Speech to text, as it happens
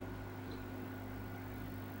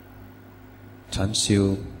禅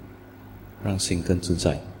修让心更自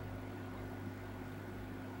在。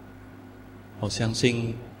我相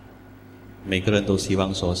信每个人都希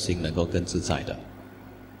望说心能够更自在的。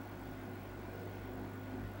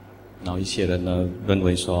然后一些人呢认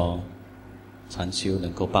为说禅修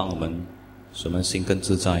能够帮我们使我们心更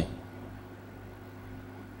自在。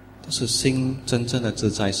但是心真正的自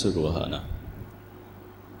在是如何呢？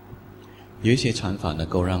有一些禅法能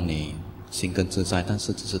够让你心更自在，但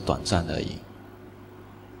是只是短暂而已。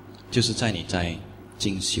就是在你在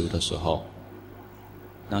静修的时候，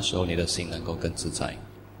那时候你的心能够更自在，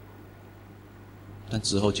但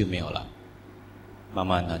之后就没有了，慢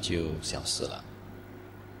慢它就消失了。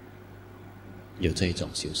有这一种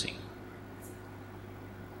修行。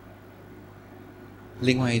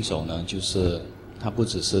另外一种呢，就是它不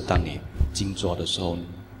只是当你静坐的时候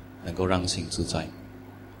能够让心自在，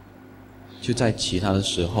就在其他的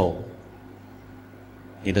时候，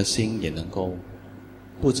你的心也能够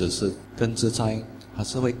不只是更自在，它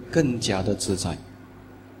是会更加的自在。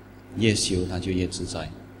越修它就越自在，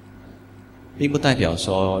并不代表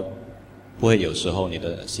说不会有时候你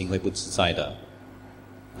的心会不自在的。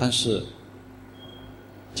但是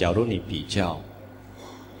假如你比较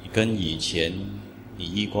你跟以前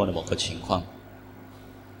你遇过的某个情况，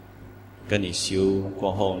跟你修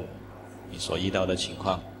过后你所遇到的情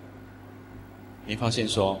况，你发现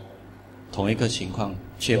说同一个情况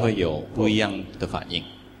却会有不一样的反应。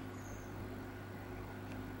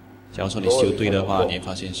假如说你修对的话，你会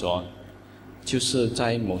发现说就是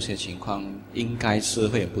在某些情况应该是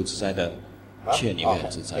会很不自在的，却你会很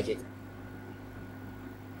自在。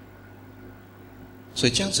所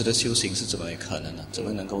以这样子的修行是怎么可能呢？怎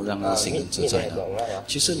么能够让心很自在呢？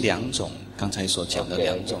其实两种刚才所讲的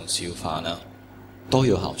两种修法呢都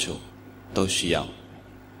有好处，都需要。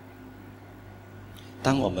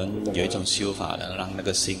当我们有一种修法呢让那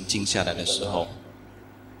个心静下来的时候，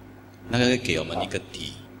那个会给我们一个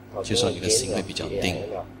底，就是说你的心会比较定。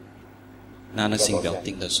那心比较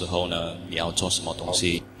定的时候呢，你要做什么东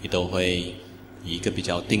西你都会以一个比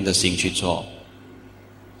较定的心去做，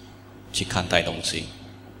去看待东西。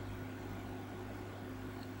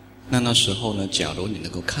那时候呢，假如你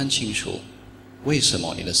能够看清楚为什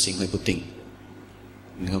么你的心会不定，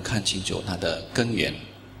你能够看清楚它的根源，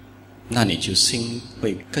那你就心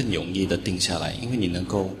会更容易的定下来。因为你能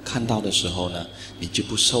够看到的时候呢，你就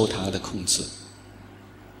不受它的控制。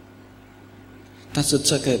但是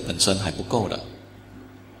这个本身还不够的。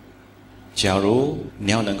假如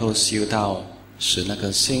你要能够修到使那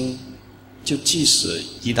个心，就即使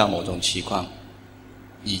遇到某种情况，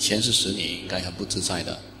以前是使你应该很不自在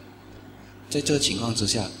的，在这个情况之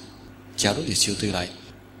下，假如你修对来，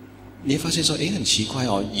你会发现说，很奇怪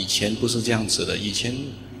哦，以前不是这样子的。以前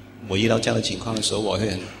我遇到这样的情况的时候，我会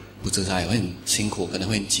很不自在，会很辛苦，可能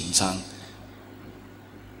会很紧张。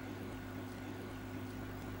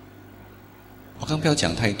我刚不要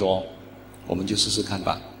讲太多，我们就试试看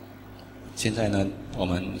吧。现在呢，我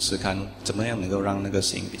们试看怎么样能够让那个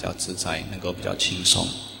心比较自在，能够比较轻松。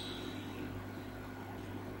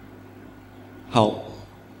好，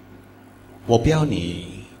我不要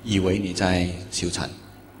你以为你在修禅。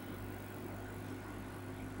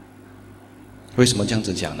为什么这样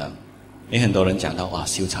子讲呢？因为很多人讲到哇，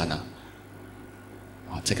修禅啊，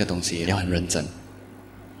这个东西要很认真。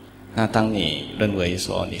那当你认为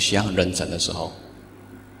说你需要很认真的时候，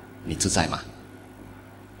你自在吗？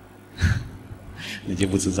你就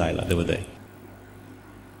不自在了，对不对？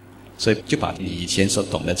所以就把你以前所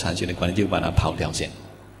懂的禅修的观念就把它抛掉先，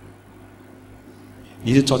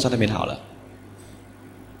你就坐在那边好了。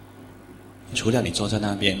除了你坐在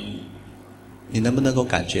那边，你能不能够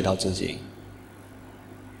感觉到自己？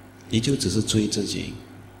你就只是追自己。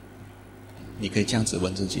你可以这样子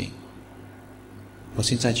问自己，我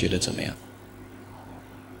现在觉得怎么样？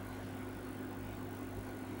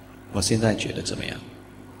我现在觉得怎么样？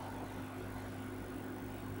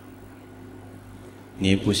你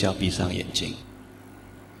也不需要闭上眼睛。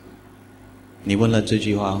你问了这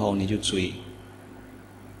句话后，你就追，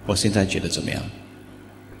我现在觉得怎么样？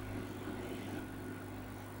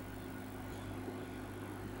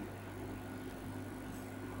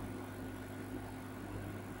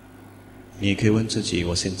你也可以问自己，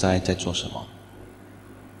我现在在做什么？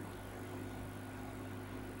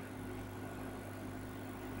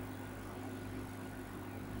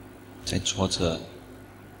在坐着，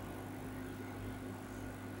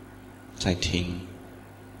在听，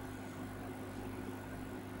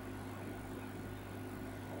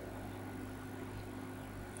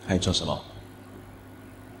还做什么？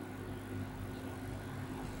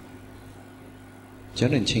只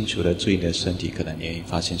要你清楚的注意你的身体，可能你会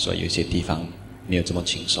发现说有些地方没有这么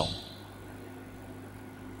轻松，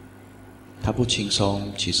它不轻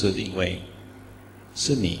松，其实因为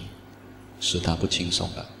是你使它不轻松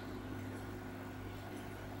的。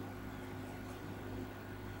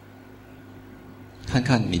看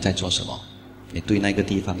看你在做什么，你对那个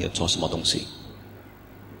地方有做什么东西。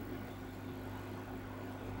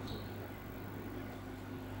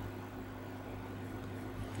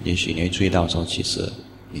也许你会注意到说，其实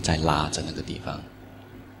你在拉着那个地方。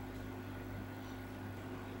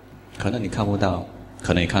可能你看不到，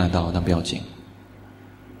可能你看得到，但不要紧。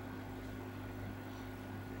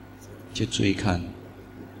就注意看，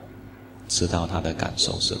知道他的感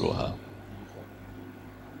受是如何。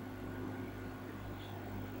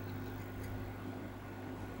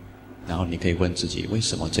然后你可以问自己，为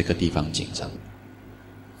什么这个地方紧张？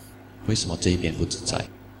为什么这一边不自在？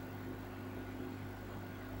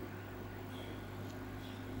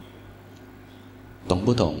懂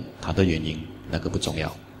不懂它的原因，那个不重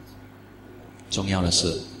要。重要的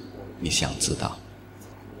是，你想知道，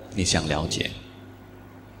你想了解。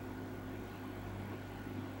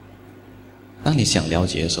当你想了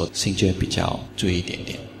解的时候，心就会比较注意一点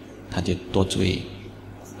点，他就多注意，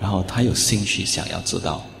然后他有兴趣想要知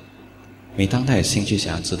道。每当他有兴趣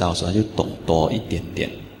想要知道的时候，他就懂多一点点。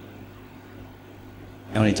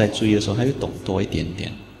然后你再注意的时候，他就懂多一点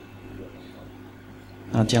点。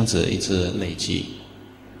那这样子一直累积，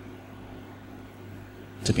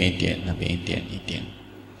这边一点，那边一点，一点，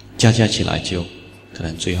加起来就可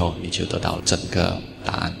能最后你就得到整个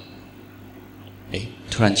答案。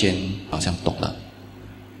突然间好像懂了。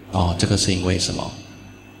哦，这个是因为什么？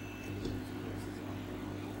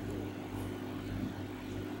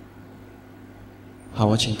好，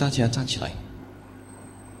我请大家站起来。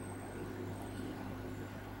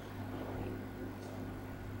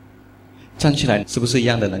站起来是不是一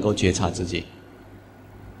样的能够觉察自己？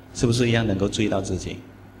是不是一样能够注意到自己？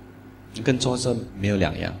跟坐着没有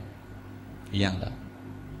两样，一样的。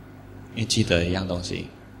因为记得一样东西，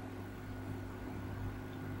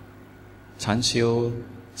禅修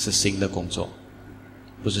是心的工作，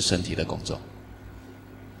不是身体的工作。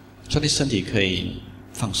所以身体可以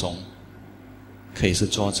放松，可以是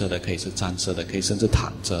坐着的，可以是站着的，可以甚至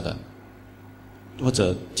躺着的，或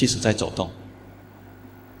者即使在走动，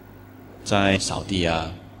在扫地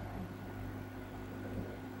啊，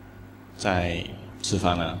在吃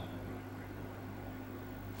饭啊，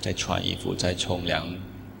在穿衣服，在冲凉、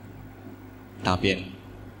大便。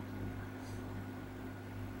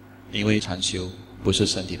因为禅修不是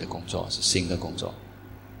身体的工作，是心的工作。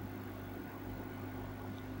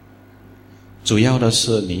主要的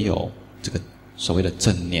是你有这个所谓的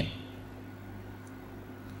正念，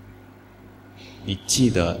你记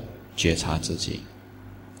得觉察自己，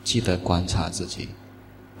记得观察自己，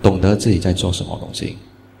懂得自己在做什么东西，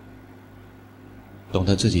懂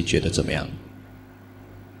得自己觉得怎么样。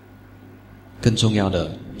更重要的，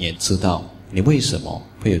你也知道你为什么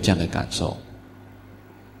会有这样的感受。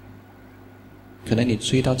可能你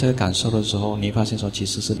注意到这个感受的时候，你发现说其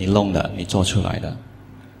实是你弄的，你做出来的。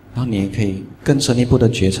然后你也可以更深一步的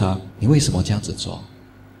觉察，你为什么这样子做。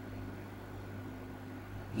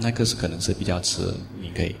那个是可能是比较迟，你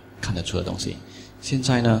可以看得出的东西。现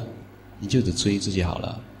在呢，你就只注意自己好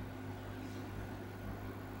了。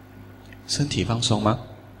身体放松吗？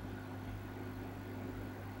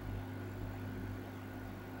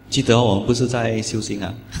记得我们不是在修行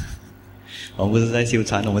啊，我们不是在修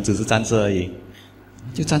禅，我们只是站着而已，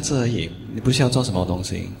就站着而已，你不需要做什么东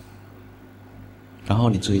西。然后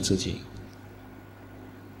你注意自己。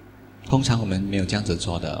通常我们没有这样子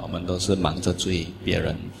做的，我们都是忙着注意别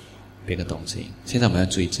人、别的东西。现在我们要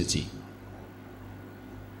注意自己，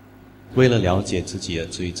为了了解自己而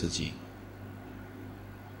注意自己。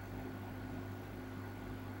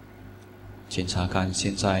检查看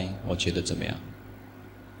现在我觉得怎么样，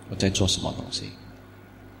我在做什么东西。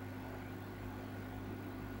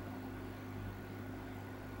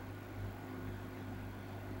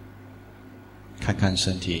看看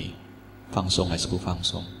身体放松还是不放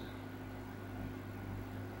松，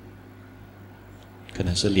可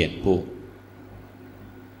能是脸部，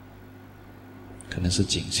可能是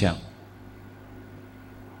颈项，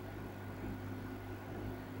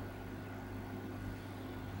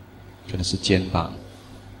可能是肩膀，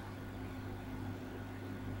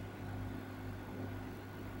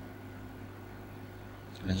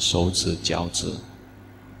可能手指、脚趾，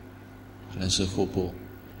可能是腹部。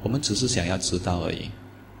我们只是想要知道而已，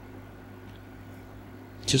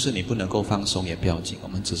就是你不能够放松也不要紧，我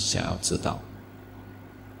们只是想要知道。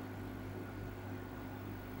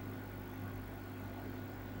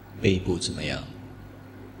背部怎么样？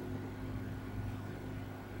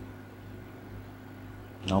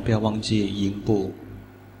然后不要忘记阴部、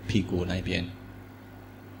屁股那边，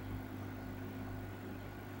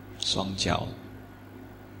双脚，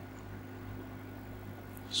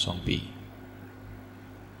双臂。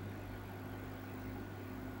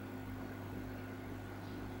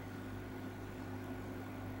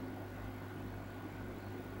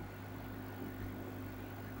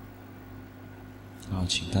好，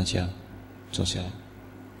请大家坐下来。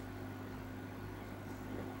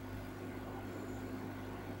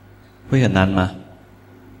会很难吗？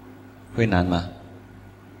会难吗？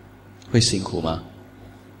会辛苦吗？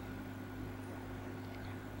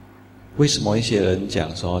为什么一些人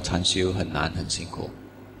讲说禅修很难很辛苦？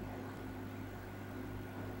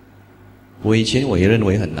我以前也认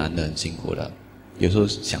为很难的很辛苦的，有时候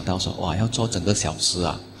想到说哇要做整个小时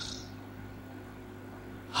啊，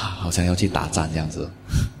好像要去打仗这样子。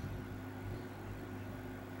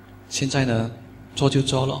现在呢，做就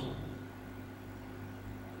做咯，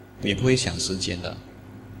也不会想时间的，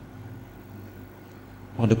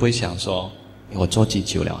我都不会想说我做几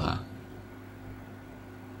久了啊，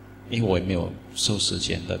因为我也没有受时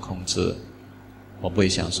间的控制，我不会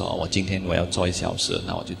想说我今天我要做1小时，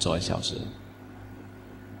那我就做1小时。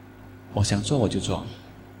我想做我就做，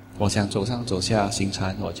我想走上走下行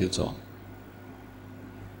禅我就做，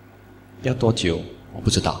要多久我不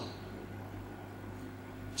知道，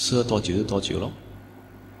适合多久就多久咯。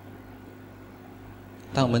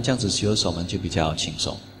当我们这样子修的时候，我们就比较轻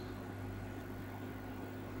松。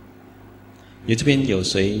这边有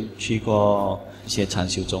谁去过一些禅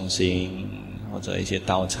修中心或者一些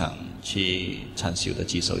道场去禅修的，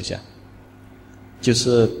举手一下。就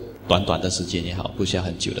是短短的时间也好，不需要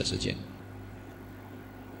很久的时间，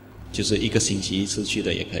就是1个星期1次去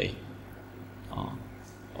的也可以。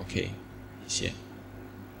OK， 谢谢。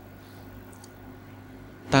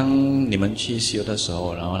当你们去修的时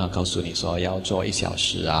候，然后他告诉你说要做1小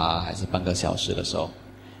时啊，还是半个小时的时候，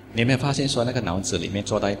你有没有发现说那个脑子里面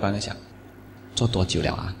做到一半在想，做多久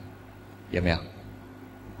了啊？有没有？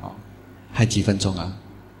还几分钟啊？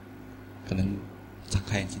可能张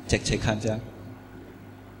开眼睛check看一下，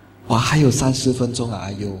哇，还有30分钟啊！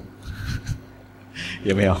哎呦，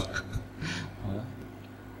有没有？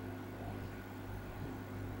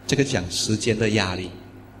这个讲时间的压力。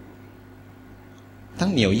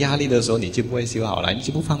当你有压力的时候，你就不会修好了，你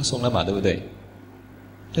就不放松了嘛，对不对？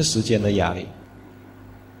这时间的压力。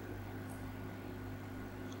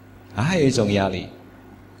还有一种压力，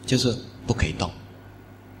就是不可以动，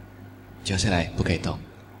坐下来不可以动。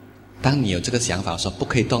当你有这个想法说不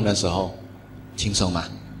可以动的时候，轻松吗？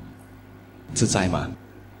自在吗？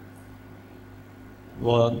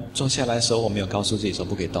我坐下来的时候，我没有告诉自己说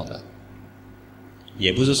不可以动的，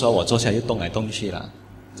也不是说我坐下来就动来动去了，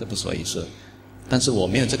这不是我意思。但是我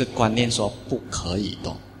没有这个观念说不可以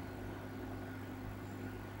动，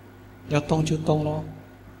要动就动咯。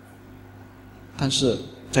但是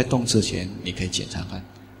在动之前，你可以检查看，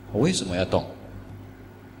我为什么要动？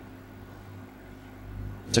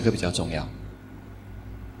这个比较重要。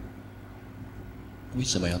为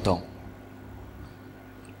什么要动？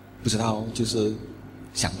不知道，就是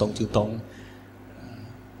想动就动，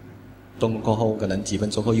动过后可能几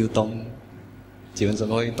分钟后又动，几分钟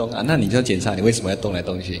后又动啊，那你就要检查你为什么要动来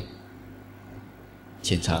动去。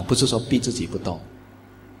检查不是说逼自己不动。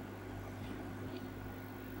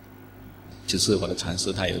就是我的禅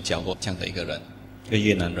师他有教过这样的一个人，一个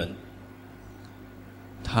越南人，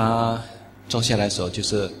他坐下来的时候就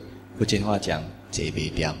是福建话讲解别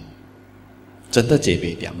掉，真的解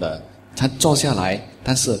别掉的。他坐下来，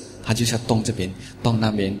但是他就是要动这边动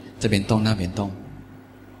那边，这边动那边动。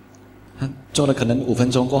他做了可能5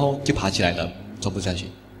分钟过后就爬起来了，做不下去，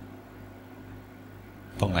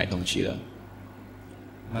动来动去了。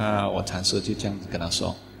那我禅师就这样子跟他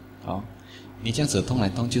说，好，你这样子动来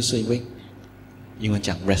动就是因为英文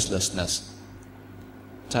讲 restlessness，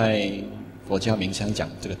 在佛教冥想讲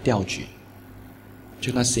这个调举，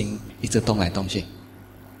就那心一直动来动去，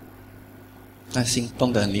那心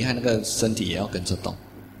动得很厉害，那个身体也要跟着动。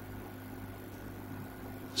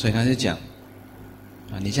所以他就讲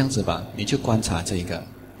你这样子吧，你就观察这一个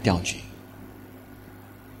调举，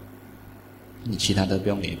你其他的不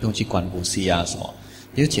用，你不用去观呼吸啊什么，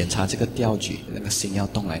你就检查这个调举，那个心要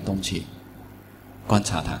动来动去，观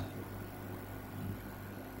察它，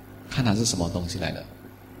看它是什么东西来的，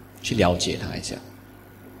去了解它一下，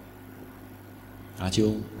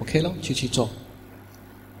就 OK 咯，就去做。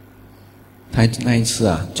他那一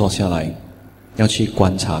次坐下来要去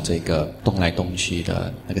观察这个动来动去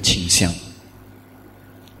的那个倾向，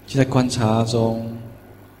就在观察中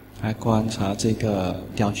还观察这个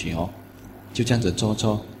调举就这样子做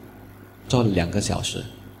了2个小时。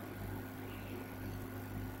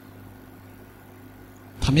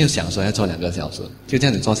他他没有想说要做2个小时，就这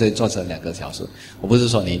样子做成2个小时。我不是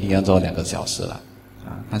说你一定要做2个小时了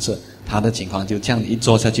但是他的情况就这样一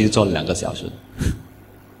做下去就做了2个小时，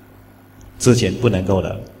之前不能够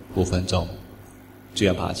的5分钟就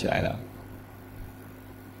要爬起来了。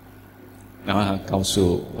然后他告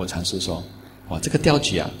诉我禅师说，哇，这个钓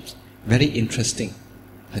举very interesting，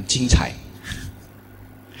 很精彩，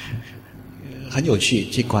很有趣，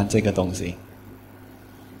去观这个东西。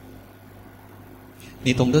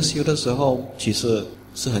你懂得修的时候其实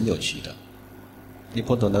是很有趣的，你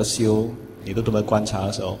不懂得修，你不懂得观察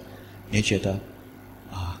的时候，你会觉得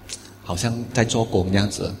好像在做工这样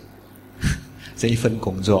子，这一份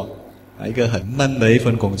工作一个很闷的一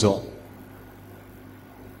份工作。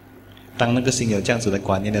当那个心有这样子的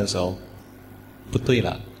观念的时候，不对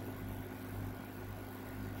了。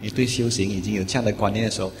你对修行已经有这样的观念的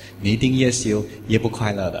时候，你一定越修越不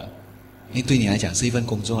快乐的，因为对你来讲是一份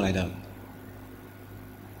工作来的。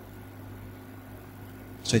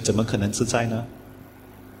所以怎么可能自在呢？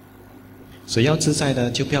所以要自在的，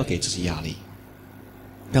就不要给自己压力，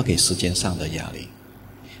不要给时间上的压力，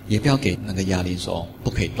也不要给那个压力说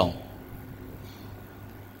不可以动。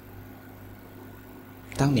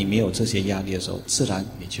当你没有这些压力的时候，自然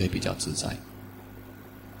你就会比较自在。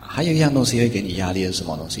还有一样东西会给你压力的是什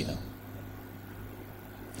么东西呢？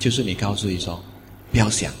就是你告诉你说不要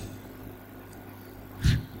想。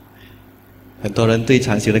很多人对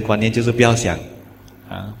禅修的观念就是不要想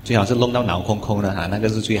最好是弄到脑空空的那个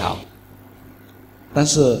是最好。但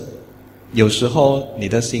是有时候你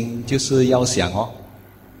的心就是要想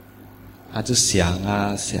就想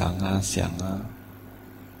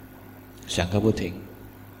想个不停，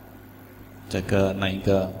这个那一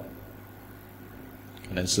个，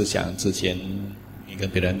可能是想之前你跟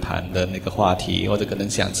别人谈的那个话题，或者可能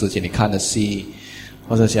想之前你看的戏，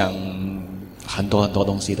或者想很多很多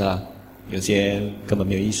东西的啦，有些根本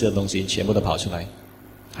没有意思的东西全部都跑出来，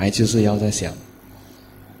还就是要在想，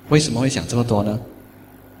为什么会想这么多呢？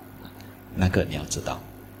那个你要知道，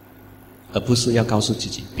而不是要告诉自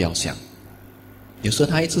己不要想。有时候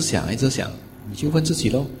他一直想，你就问自己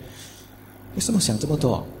咯，为什么想这么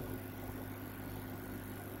多？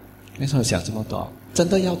为什么想这么多？真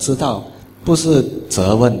的要知道，不是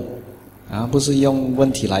责问不是用问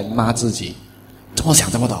题来骂自己，怎么想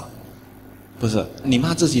这么多？不是，你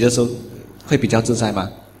骂自己的时候会比较自在吗？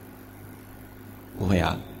不会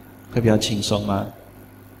会比较轻松吗？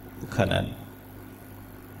不可能。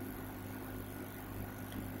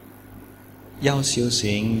要修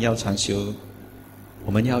行，要禅修，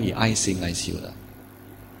我们要以爱心来修的。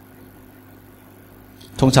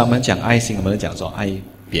通常我们讲爱心，我们讲说爱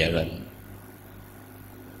别人，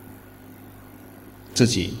自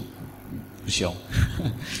己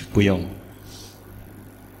不用。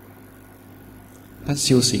但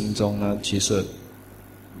修行中呢，其实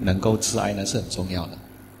能够自爱呢是很重要的。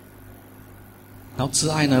然后自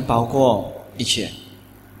爱呢，包括一切，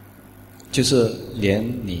就是连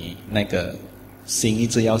你那个心一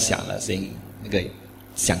直要想的心，那个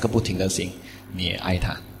想个不停的心，你也爱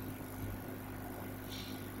它。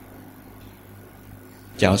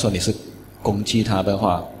假如说你是攻击他的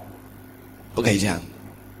话，不可以这样，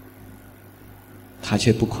他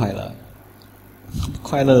却不快乐。不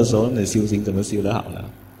快乐的时候，你的修行怎么修得好呢？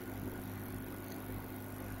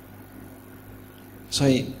所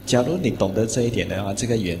以假如你懂得这一点的话，这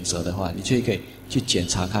个原则的话，你就可以去检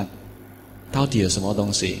查看，到底有什么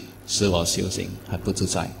东西使我修行很不自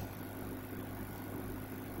在。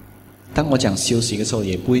当我讲修行的时候，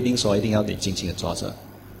也不一定说一定要你静静的坐着，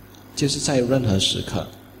就是在任何时刻，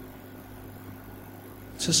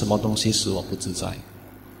是什么东西使我不自在，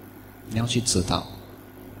你要去知道。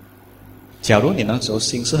假如你那时候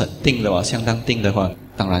心是很定的话，相当定的话，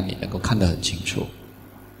当然你能够看得很清楚。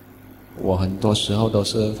我很多时候都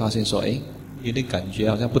是发现说，有点感觉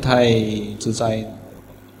好像不太自在，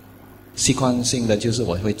习惯性的就是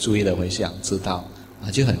我会注意的，会想知道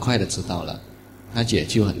就很快的知道了，那也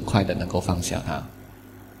就很快的能够放下它。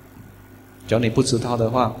只要你不知道的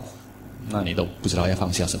话，那你都不知道要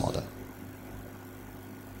放下什么的。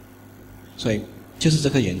所以就是这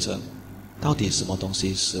个原则，到底什么东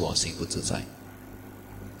西使我心不自在？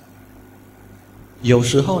有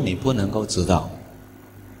时候你不能够知道，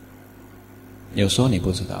有时候你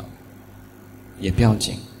不知道，也不要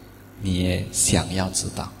紧，你也想要知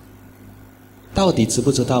道。到底知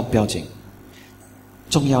不知道不要紧，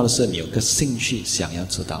重要的是你有个兴趣想要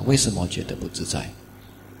知道为什么觉得不自在。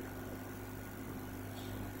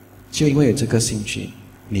就因为有这个兴趣，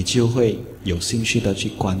你就会有兴趣的去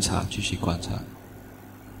观察，继续观察，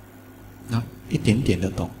那一点点的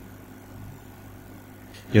懂。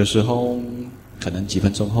有时候可能几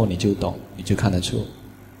分钟后你就懂，你就看得出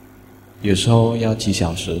有时候要几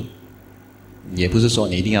小时，也不是说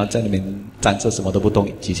你一定要在那边站着什么都不动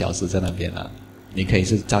几小时在那边啊，你可以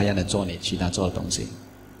是照样的做你其他做的东西。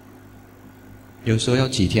有时候要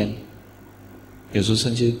几天，有时候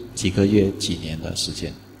甚至几个月、几年的时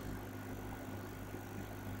间。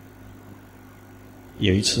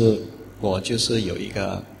有一次我就是有一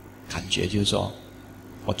个感觉，就是说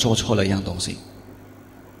我做错了一样东西。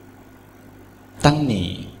当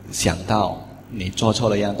你想到你做错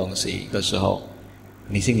了一样东西的时候，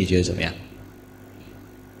你心里觉得怎么样？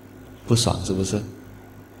不爽是不是？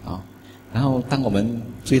然后当我们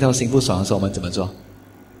追到心不爽的时候，我们怎么做？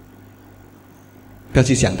不要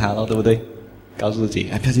去想它咯，对不对？告诉自己，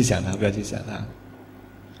不要去想它，不要去想它。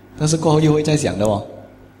但是过后又会再想的哦。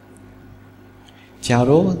假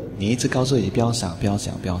如你一直告诉自己不要想，不要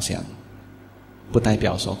想，不要想，不代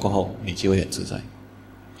表说过后你就会很自在。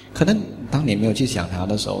可能当你没有去想它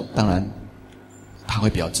的时候，当然它会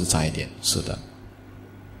比较自在一点，是的。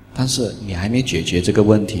但是你还没解决这个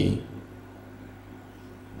问题，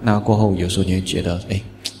那过后有时候你会觉得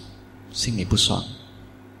心里不爽。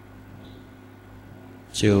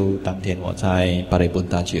就当天我在巴雷布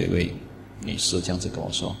大街有一位女士这样子跟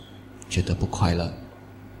我说，觉得不快乐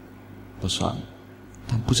不爽，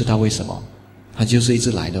但不知道为什么她就是一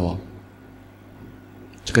直来的哦。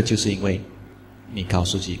这个就是因为你告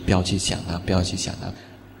诉自己不要去想它，不要去想它。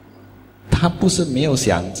她不是没有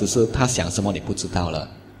想，只是她想什么你不知道了，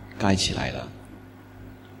盖起来了，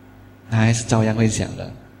她还是照样会想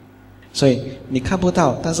的。所以你看不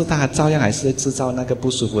到，但是她照样还是会制造那个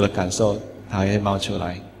不舒服的感受，它会冒出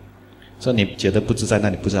来。所以你觉得不自在，那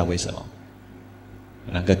你不知道为什么，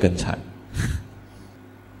那个更惨。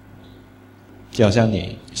就好像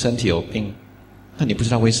你身体有病，那你不知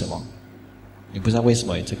道为什么，你不知道为什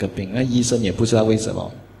么有这个病，那医生也不知道为什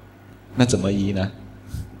么，那怎么医呢？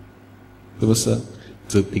是不是？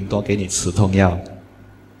只顶多给你止痛药，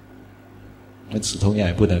那止痛药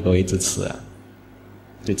也不能够一直吃啊。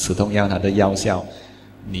对，止痛药它的药效，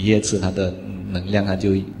你越吃它的能量它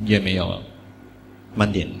就越没有了。慢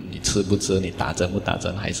点，你吃不吃，你打针不打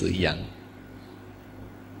针还是一样。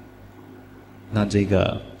那这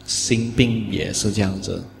个心病也是这样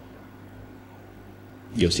子。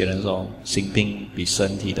有些人说心病比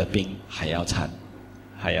身体的病还要惨，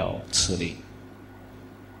还要吃力。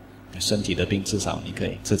身体的病至少你可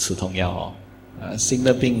以吃止痛药哦，心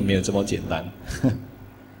的病没有这么简单。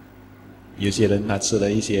有些人他吃了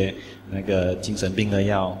一些那个精神病的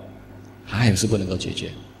药，他还是不能够解决，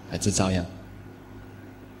还是照样。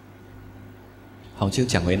好，就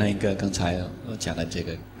讲回那一个刚才我讲的这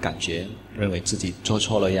个感觉，认为自己做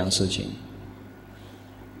错了一样事情，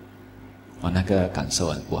那个感受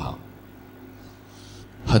很不好。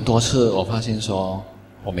很多次我发现说，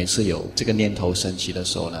我每次有这个念头升起的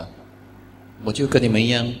时候呢，我就跟你们一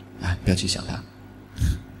样，不要去想它。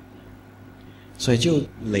所以就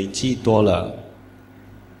累积多了，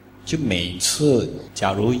就每次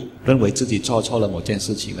假如认为自己做错了某件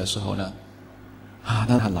事情的时候呢，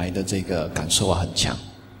那他来的这个感受很强，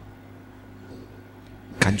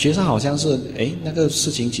感觉上好像是那个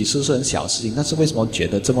事情其实是很小事情，但是为什么觉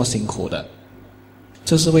得这么辛苦的？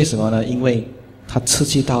这是为什么呢？因为它刺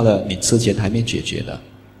激到了你之前还没解决的，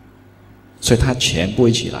所以它全部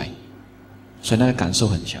一起来，所以那个感受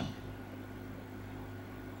很强。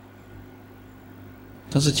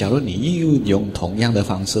但是假如你又用同样的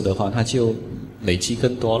方式的话，它就累积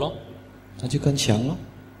更多咯，它就更强咯。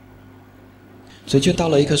所以就到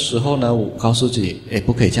了一个时候呢，我告诉自己，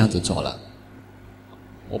不可以这样子做了，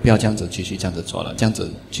我不要这样子继续这样子做了，这样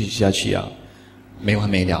子继续下去没完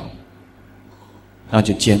没了。然后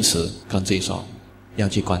就坚持跟自己说，要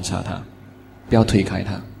去观察它，不要推开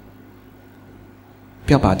它，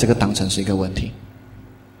不要把这个当成是一个问题，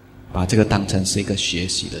把这个当成是一个学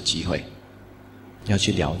习的机会，要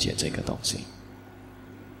去了解这个东西。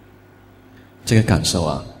这个感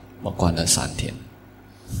受我关了3天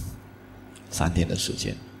，3天的时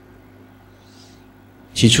间。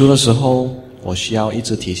起初的时候，我需要一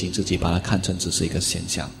直提醒自己，把它看成只是一个现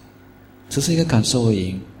象，只是一个感受而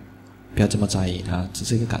已，不要这么在意它，只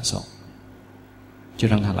是一个感受，就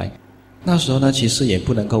让它来。那时候呢，其实也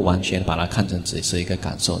不能够完全把它看成只是一个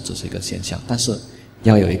感受，只是一个现象，但是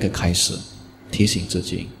要有一个开始，提醒自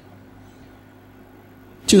己。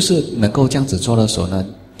就是能够这样子做的时候呢，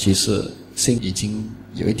其实心已经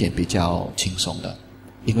有一点比较轻松的，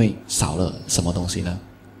因为少了什么东西呢？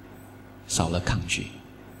少了抗拒。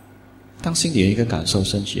当心里有一个感受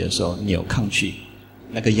升起的时候，你有抗拒，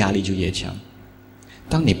那个压力就越强。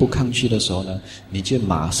当你不抗拒的时候呢，你就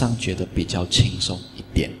马上觉得比较轻松一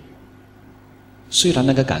点。虽然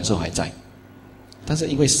那个感受还在，但是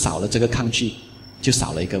因为少了这个抗拒，就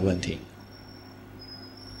少了一个问题，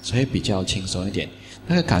所以比较轻松一点。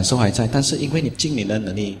那个感受还在，但是因为你尽你的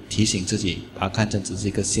能力提醒自己，把它看成只是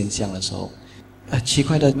一个现象的时候，奇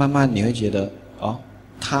怪的，慢慢你会觉得，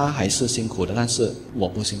他还是辛苦的，但是我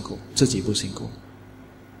不辛苦，自己不辛苦。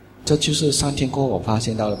这就是3天过后我发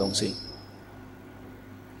现到的东西。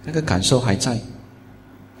那个感受还在，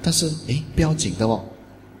但是不要紧的哦。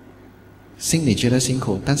心里觉得辛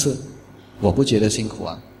苦，但是我不觉得辛苦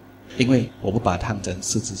啊，因为我不把它看成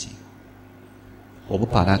是自己，我不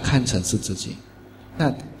把它看成是自己。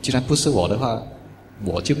那既然不是我的话，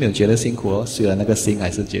我就没有觉得辛苦哦，虽然那个心还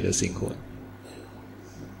是觉得辛苦。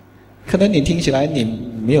可能你听起来你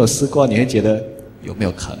没有试过，你会觉得有没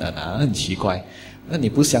有可能啊，很奇怪。那你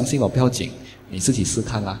不相信我不要紧，你自己试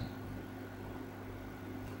看啦。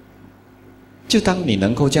就当你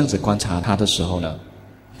能够这样子观察它的时候呢，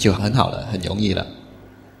就很好了，很容易了。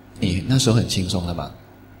你那时候很轻松了嘛。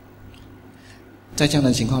在这样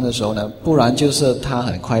的情况的时候呢，不然就是它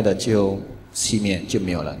很快的就熄灭，就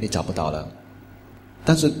没有了，你找不到了。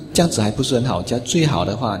但是这样子还不是很好，这样最好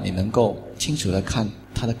的话，你能够清楚的看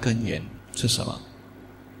它的根源是什么。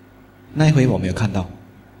那一回我没有看到，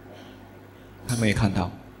他没有看到，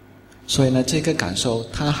所以呢，这个感受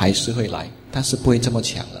它还是会来，但是不会这么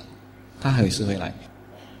强了，它还是会来。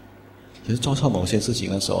就是做错某些事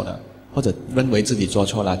情的时候呢，或者认为自己做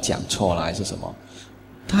错了、讲错了还是什么，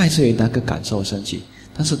它还是有那个感受升起，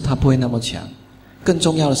但是它不会那么强。更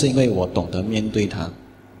重要的是，因为我懂得面对它，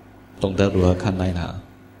懂得如何看待它，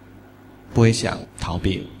不会想逃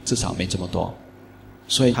避，至少没这么多，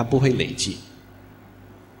所以它不会累积，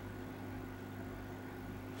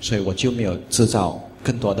所以我就没有制造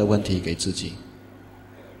更多的问题给自己，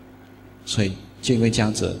所以就因为这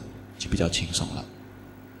样子就比较轻松了。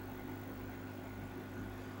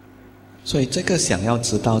所以这个想要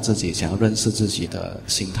知道自己、想要认识自己的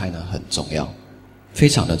心态呢，很重要，非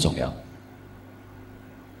常的重要。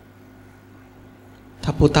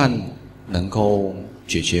它不但能够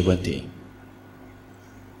解决问题，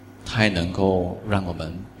它还能够让我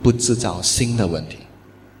们不制造新的问题。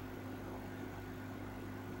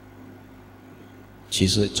其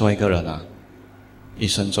实做一个人啊，一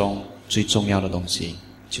生中最重要的东西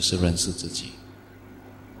就是认识自己，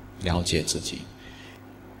了解自己。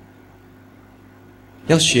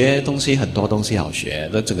要学东西，很多东西好学，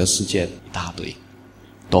这整个世界一大堆，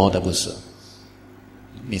多的不是。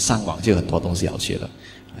你上网就有很多东西好学的，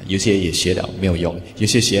有些也学了没有用，有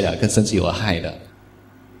些学了更甚至有害的。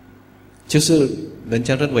就是人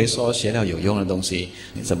家认为说学了有用的东西，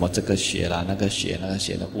你怎么这个学啦，那个学那个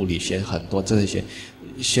学的，物理学很多这些，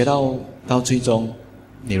学到最终，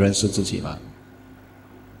你认识自己吗？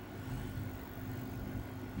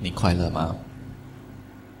你快乐吗？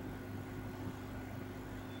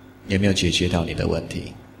有没有解决到你的问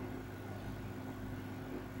题？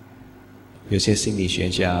有些心理学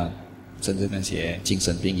家，甚至那些精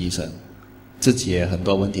神病医生，自己也很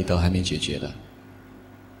多问题都还没解决的，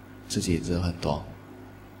自己也是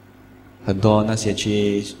很多那些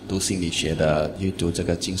去读心理学的，去读这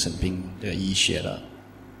个精神病的医学的，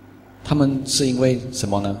他们是因为什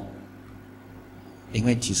么呢？因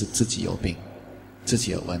为其实自己有病，自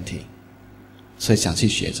己有问题，所以想去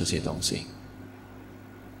学这些东西。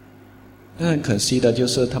那很可惜的就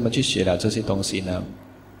是他们去学了这些东西呢，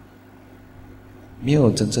没有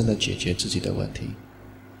真正的解决自己的问题。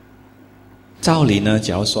照理呢，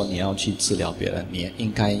假如说你要去治疗别人，你也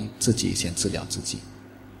应该自己先治疗自己，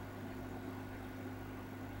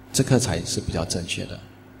这个才是比较正确的。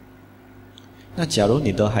那假如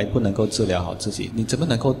你都还不能够治疗好自己，你怎么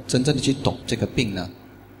能够真正的去懂这个病呢？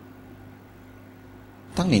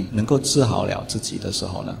当你能够治好了自己的时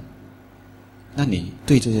候呢，那你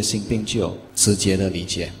对这些心病就有直接的理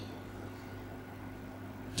解。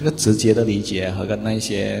这个直接的理解和跟那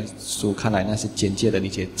些书看来那些间接的理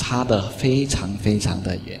解差得非常非常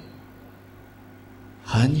的远，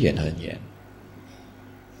很远很远。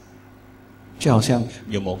就好像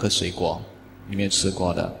有某个水果你没有吃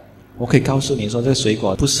过的，我可以告诉你说这个水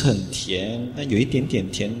果不是很甜，但有一点点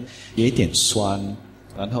甜，有一点酸，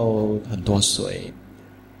然后很多水。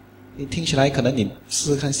你听起来可能你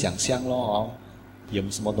试试看想象咯，有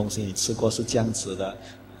什么东西你吃过是这样子的，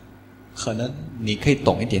可能你可以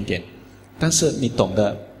懂一点点，但是你懂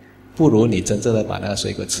的不如你真正的把那个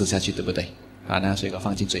水果吃下去，对不对？把那个水果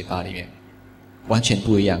放进嘴巴里面，完全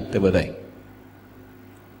不一样，对不对？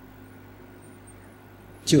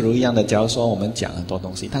就如一样的，假如说我们讲很多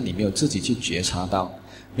东西，但你没有自己去觉察到，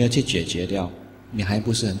没有去解决掉，你还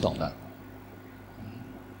不是很懂的。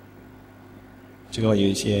结果有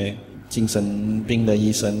一些精神病的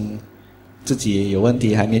医生自己有问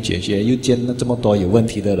题还没解决，又见了这么多有问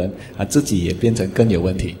题的人，自己也变成更有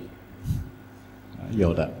问题。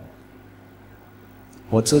有的。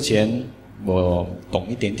我之前我懂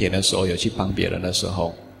一点点的时候，有去帮别人的时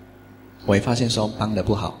候，我也发现说帮得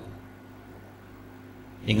不好，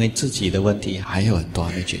因为自己的问题还有很多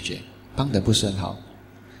还没解决，帮得不是很好。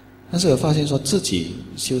但是我发现说自己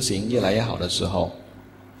修行越来越好的时候，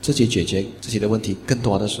自己解决自己的问题更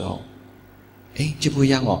多的时候，就不一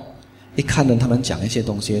样哦。一看到他们讲一些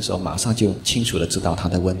东西的时候，马上就清楚的知道他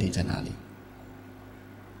的问题在哪里。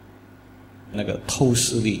那个透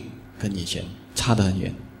视力跟以前差得很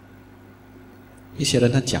远。一些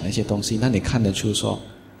人他讲一些东西，那你看得出说，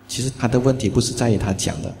其实他的问题不是在于他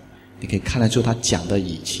讲的，你可以看得出他讲的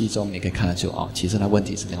语气中，你可以看得出其实他问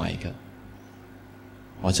题是另外一个。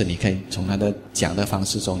或者你可以从他的讲的方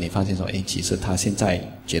式中，你发现说，其实他现在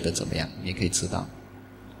觉得怎么样，你可以知道。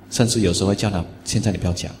甚至有时候会叫他，现在你不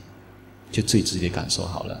要讲，就自己感受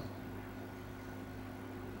好了。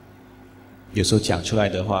有时候讲出来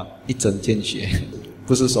的话一针见血，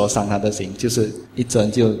不是说伤他的心，就是一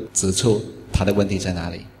针就指出他的问题在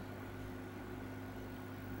哪里。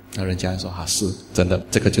那人家说是真的，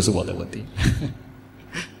这个就是我的问题。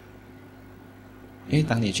因为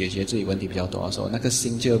当你解决自己问题比较多的时候，那个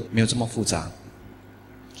心就没有这么复杂，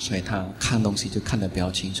所以他看东西就看得比较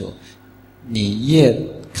清楚。你越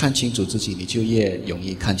看清楚自己，你就越容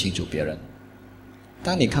易看清楚别人。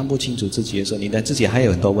当你看不清楚自己的时候，你的自己还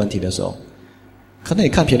有很多问题的时候，可能你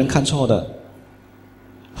看别人看错的，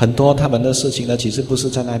很多他们的事情呢，其实不是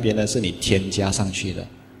在那边的，是你添加上去的。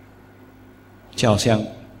就好像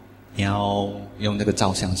你要用那个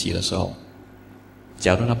照相机的时候，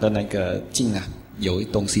假如他的那个镜有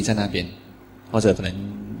东西在那边，或者可能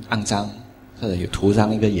肮脏，或者有涂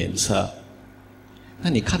上一个颜色，那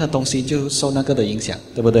你看的东西就受那个的影响，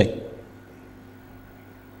对不对？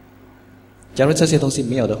假如这些东西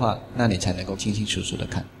没有的话，那你才能够清清楚楚的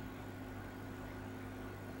看。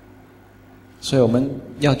所以我们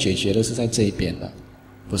要解决的是在这一边的，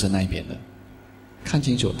不是那一边的。看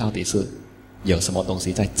清楚到底是有什么东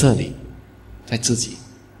西在这里，在自己。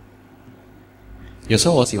有时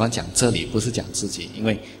候我喜欢讲这里，不是讲自己，因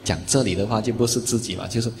为讲这里的话就不是自己嘛，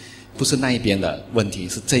就是不是那一边的问题，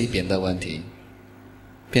是这一边的问题，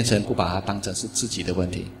变成不把它当成是自己的问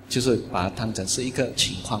题，就是把它当成是一个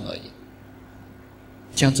情况而已。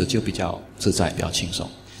这样子就比较自在，比较轻松。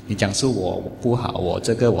你讲是我不好，我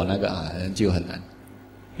这个我那个就很难，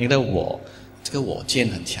因为这个我见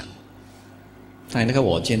很强。当那个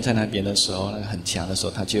我见在那边的时候，那个很强的时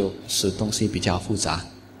候，它就使东西比较复杂。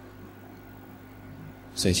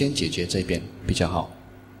所以先解决这边比较好。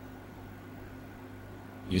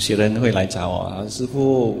有些人会来找我师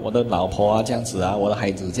父，我的老婆这样子我的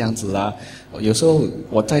孩子这样子有时候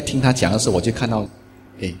我在听他讲的时候，我就看到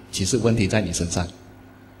其实问题在你身上。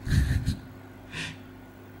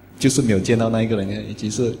就是没有见到那一个人，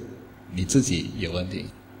其实你自己有问题。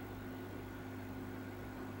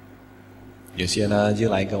有些呢就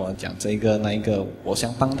来跟我讲这个那一个，我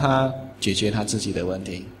想帮他解决他自己的问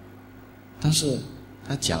题，但是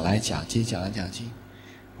他讲来讲去，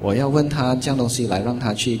我要问他这样东西来让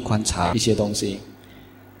他去观察一些东西，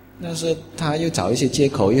但是他又找一些借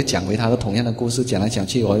口，又讲回他的同样的故事，讲来讲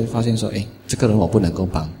去，我会发现说，这个人我不能够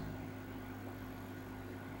帮，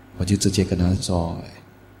我就直接跟他说，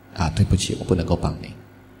对不起，我不能够帮你。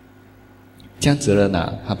这样子的人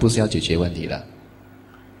他不是要解决问题的，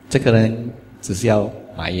这个人只是要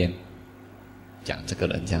埋怨，讲这个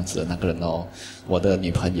人这样子，那个人我的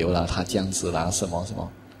女朋友啦，她这样子啦，什么什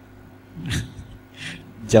么。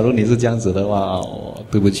假如你是这样子的话，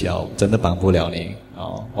对不起真的帮不了你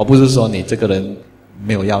我不是说你这个人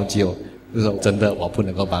没有要救，就是说真的我不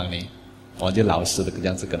能够帮你，我就老实的这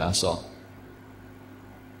样子跟他说。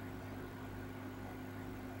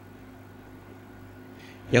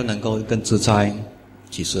要能够更自在，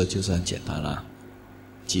其实就是很简单啦，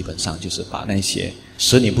基本上就是把那些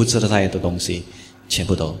使你不自在的东西全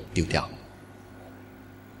部都丢掉。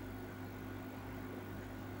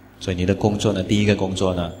所以你的工作呢，第一个工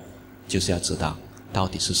作呢，就是要知道到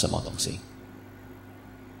底是什么东西。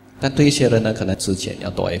但对一些人呢，可能之前要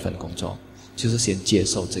多一份工作，就是先接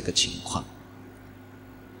受这个情况。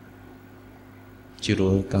就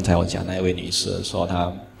如刚才我讲那一位女士说，她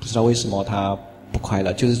不知道为什么她不快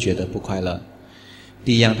乐，就是觉得不快乐。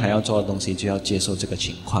第一样她要做的东西，就要接受这个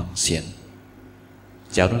情况先。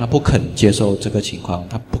假如她不肯接受这个情况，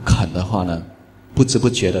她不肯的话呢，不知不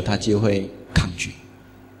觉的她就会抗拒。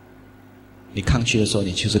你抗拒的时候，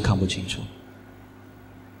你就是看不清楚。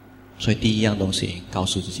所以第一样东西，告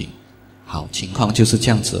诉自己，好，情况就是这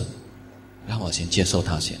样子，让我先接受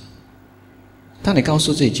它先。当你告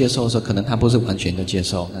诉自己接受的时候，可能它不是完全的接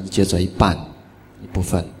受，但是接受一半一部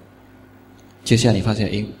分。接下来你发现，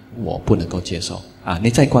诶，我不能够接受啊！你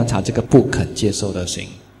再观察这个不肯接受的心，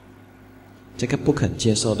这个不肯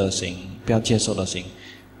接受的心，不要接受的心，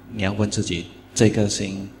你要问自己，这个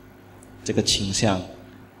心，这个倾向，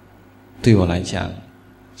对我来讲，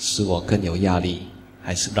使我更有压力，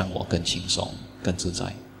还是让我更轻松、更自在？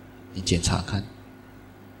你检查看。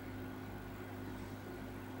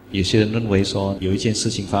有些人认为说，有一件事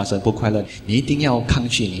情发生不快乐，你一定要抗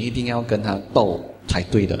拒，你一定要跟他斗才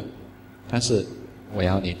对的。但是我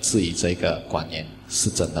要你质疑这个观念是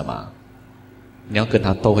真的吗？你要跟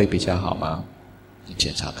他斗会比较好吗？你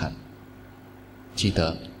检查看。记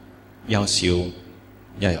得要修，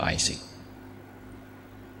要有爱心。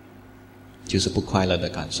就是不快乐的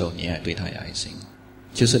感受，你也对他有爱心。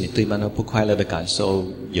就是你对那个不快乐的感受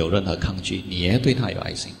有任何抗拒，你也对他有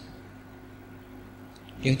爱心。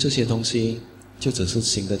因为这些东西就只是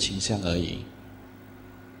心的倾向而已，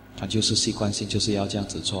它就是习惯性就是要这样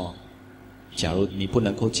子做。假如你不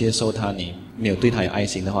能够接受它，你没有对它有爱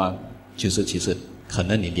心的话，就是其实可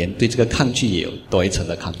能你连对这个抗拒也有多一层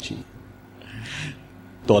的抗拒，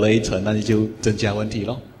多了一层，那你就增加问题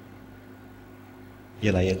咯，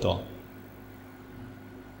越来越多。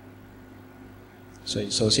所以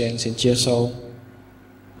首先先接受，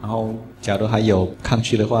然后假如还有抗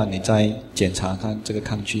拒的话，你再检查看这个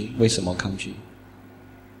抗拒为什么抗拒。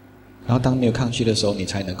然后当没有抗拒的时候，你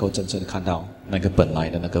才能够真正的看到那个本来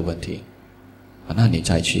的那个问题，那你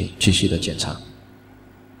再去继续的检查。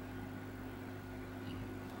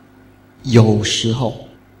有时候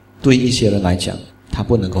对一些人来讲，他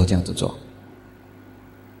不能够这样子做，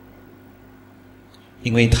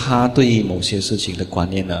因为他对于某些事情的观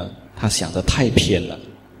念呢，他想得太偏了。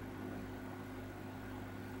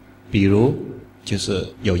比如就是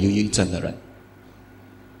有忧郁症的人，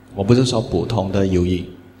我不是说普通的忧郁，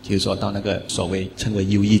就是说到那个所谓称为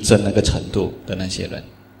忧郁症那个程度的那些人，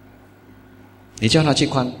你叫他去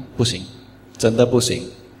看不行，真的不行，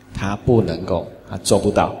他不能够，他做不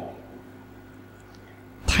到，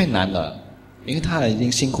太难了，因为他已经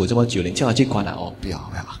辛苦这么久了，你叫他去观哦，不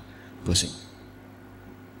要，不行。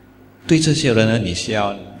对这些人呢，你需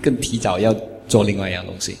要更提早要做另外一样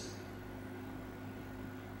东西。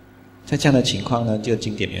在这样的情况呢，就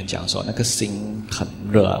经典里面讲说，那个心很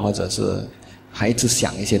热啊，或者是还一直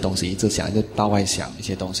想一些东西，一直到外想一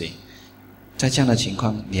些东西。在这样的情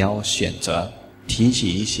况，你要选择提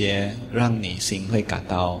起一些让你心会感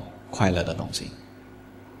到快乐的东西，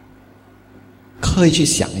刻意去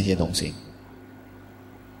想一些东西。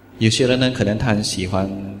有些人呢，可能他很喜欢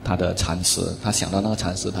他的禅师，他想到那个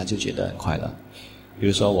禅师，他就觉得很快乐。比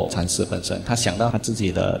如说我禅师本身，他想到他自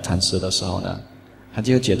己的禅师的时候呢，他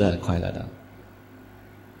就觉得很快乐的。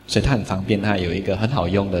所以他很方便，他有一个很好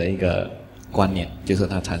用的一个观念，就是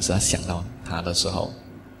他禅师他想到他的时候，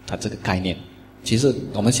他这个概念，其实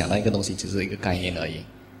我们想到一个东西只是一个概念而已，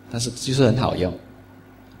但是就是很好用。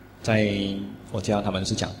在佛教他们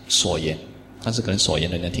是讲所言，但是可能所言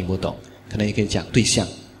的人听不懂，可能也可以讲对象，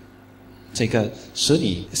这个使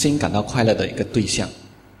你心感到快乐的一个对象。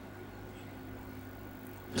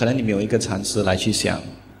可能你没有一个禅师来去想，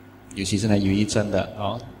尤其是那忧郁症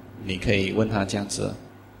的你可以问他这样子，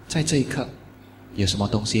在这一刻有什么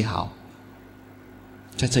东西好？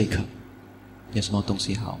在这一刻有什么东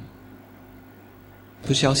西好？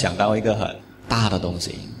不需要想到一个很大的东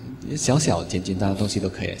西，小小简单的东西都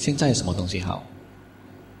可以。现在有什么东西好？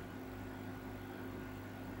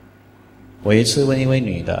我一次问一位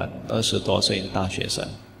女的20多岁的大学生，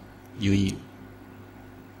忧郁，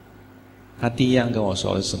她第一样跟我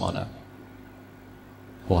说的是什么呢？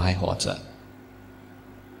我还活着。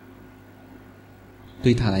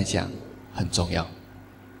对她来讲很重要，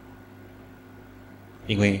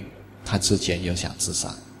因为她之前有想自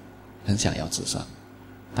杀，很想要自杀，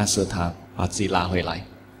但是她把自己拉回来，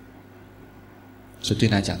所以对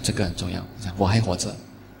她来讲这个很重要。我还活着，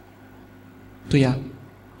对呀，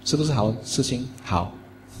是不是好事情？好，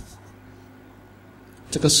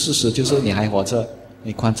这个事实就是你还活着，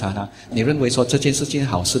你观察它，你认为说这件事情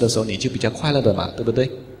好事的时候，你就比较快乐的嘛，对不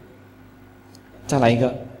对？再来一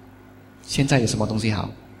个，现在有什么东西好？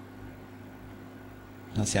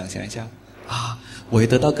那想一下我也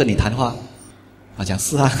得到跟你谈话。讲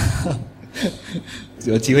是啊，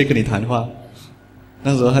有机会跟你谈话。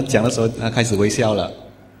那时候他讲的时候，他开始微笑了。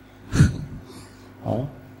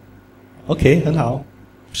OK， 很好。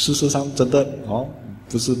事实上真的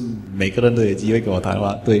不是每个人都有机会跟我谈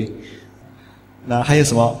话，对。那还有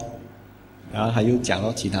什么？然后他又讲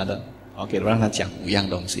了其他的，OK， 让他讲5样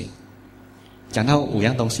东西。讲到5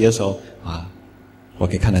样东西的时候我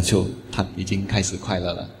可以看得出他已经开始快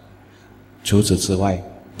乐了。除此之外，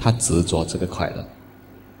他执着这个快乐。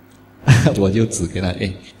我就指给他，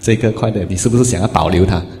这个快乐你是不是想要保留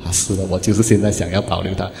它？是的，我就是现在想要保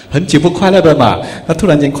留它。很久不快乐的嘛，那突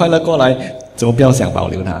然间快乐过来，怎么不要想保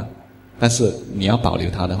留它？但是你要保留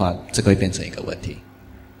它的话，这个会变成一个问题。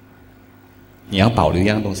你要保留一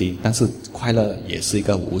样东西，但是快乐也是一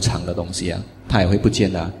个无常的东西啊，它也会不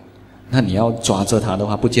见的啊。那你要抓着它的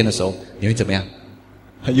话，不见的时候，你会怎么样？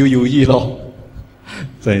又犹豫咯。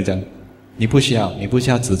所以讲，你不需要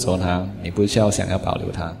执着它，你不需要想要保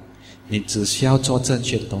留它，你只需要做正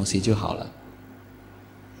确的东西就好了。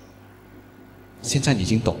现在你已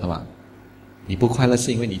经懂了嘛？你不快乐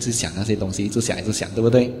是因为你一直想那些东西，一直想，对不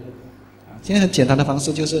对？现在很简单的方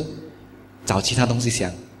式就是找其他东西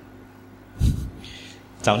想，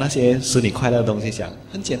找那些使你快乐的东西想。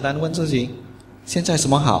很简单，问自己现在什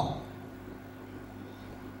么好？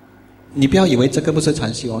你不要以为这个不是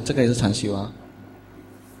禅修哦，这个也是禅修啊。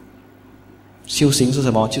修行是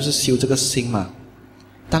什么？就是修这个心嘛。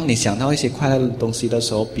当你想到一些快乐的东西的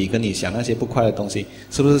时候，比跟你想那些不快乐的东西，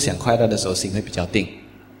是不是想快乐的时候心会比较定？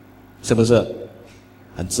是不是？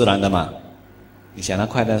很自然的嘛。你想到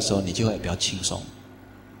快乐的时候，你就会比较轻松。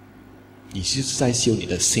你就是在修你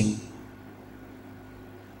的心。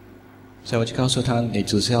所以我就告诉他，你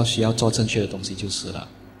只是需要做正确的东西就是了。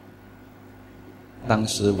当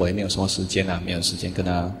时我也没有什么时间啊，没有时间跟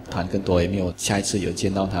他谈更多，也没有下一次有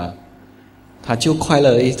见到他。他就快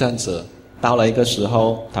乐了一阵子，到了一个时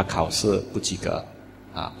候，他考试不及格，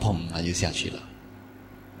砰，他就下去了。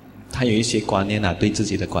他有一些观念对自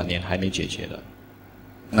己的观念还没解决的。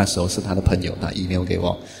那时候是他的朋友打 email 给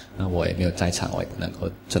我，那我也没有在场，我也不能够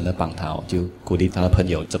真的帮他，我就鼓励他的朋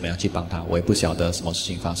友怎么样去帮他，我也不晓得什么事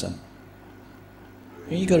情发生。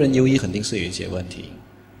因为一个人忧郁肯定是有一些问题，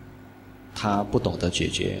他不懂得解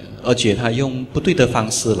决，而且他用不对的方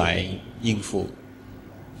式来应付，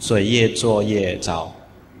所以越做越糟，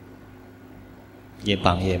越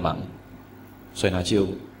帮越忙，所以他就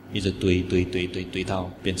一直堆到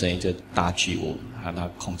变成一个大巨物，他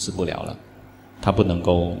控制不了了，他不能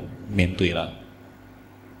够面对了。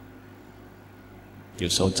有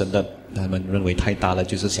时候真的他们认为太大了，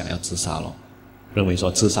就是想要自杀了，认为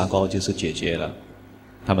说自杀过后就是解决了。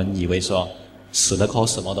他们以为说死了过后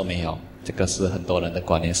什么都没有，这个是很多人的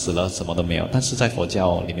观念，死了什么都没有。但是在佛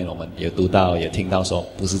教里面我们有读到也听到说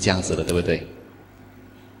不是这样子的，对不对？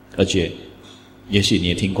而且也许你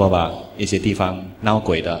也听过吧，一些地方闹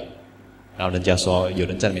鬼的，然后人家说有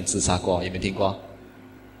人在那边自杀过，有没有听过？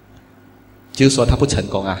就是说他不成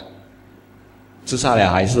功啊，自杀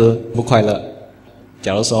了还是不快乐。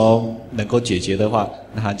假如说能够解决的话，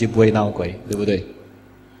那他就不会闹鬼，对不对？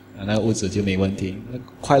那个屋子就没问题。那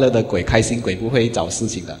快乐的鬼、开心鬼不会找事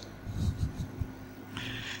情的，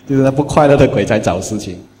就是那不快乐的鬼才找事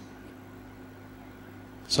情。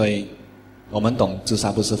所以我们懂自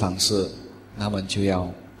杀不是方式，那么就要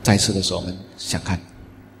再次的时候我们想看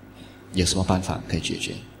有什么办法可以解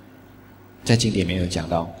决。在经典里面有讲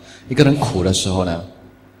到，一个人苦的时候呢，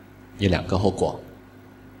有两个后果。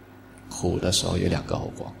苦的时候有两个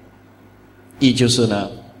后果，一就是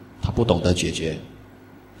呢，他不懂得解决，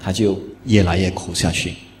他就越来越苦下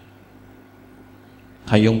去。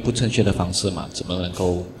他用不正确的方式嘛，怎么能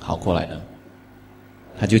够好过来呢？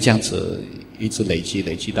他就这样子一直累积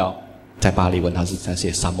到，在巴利文他是在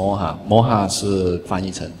写萨摩哈，摩哈是翻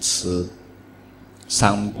译成吃，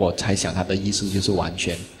三我猜想他的意思就是完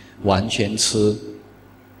全吃。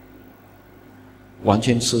完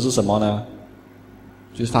全吃是什么呢？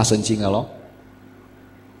就是发神经了咯。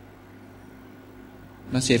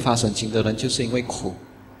那些发神经的人就是因为苦，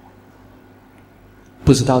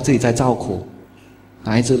不知道自己在造苦，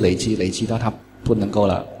他一直累积到他不能够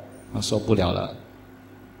了，他受不了了，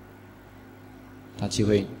他就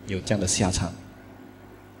会有这样的下场。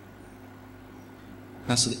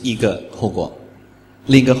那是一个后果。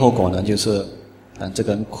另一个后果呢，就是当这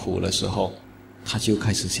个人苦的时候，他就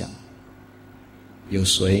开始想，有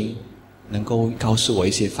谁能够告诉我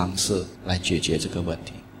一些方式来解决这个问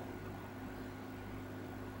题？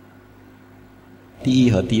第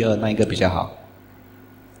一和第二那一个比较好？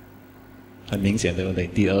很明显对不对？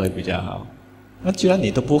第二会比较好。那既然你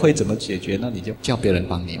都不会怎么解决，那你就叫别人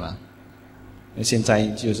帮你嘛。那现在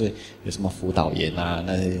就是有什么辅导员啊，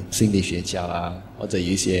那些心理学家啊，或者有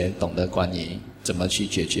一些懂得关于怎么去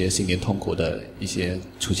解决心灵痛苦的一些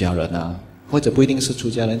出家人啊，或者不一定是出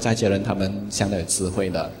家人，在家人他们相当有智慧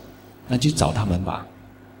的，那就找他们吧，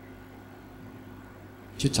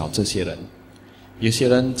就找这些人。有些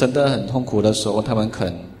人真的很痛苦的时候，他们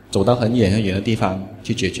肯走到很远的地方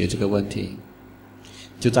去解决这个问题。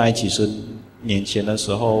就在几十年前的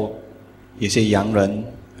时候，有些洋人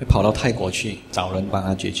会跑到泰国去找人帮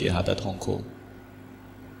他解决他的痛苦，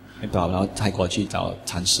会跑到泰国去找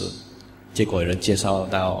禅师，结果有人介绍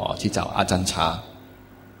到去找阿占茶，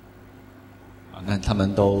那他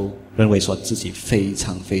们都认为说自己非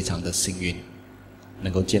常非常的幸运，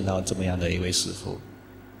能够见到这么样的一位师父，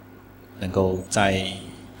能够在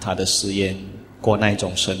他的寺院过那一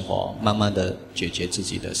种生活，慢慢的解决自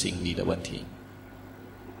己的心理的问题。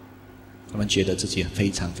他们觉得自己非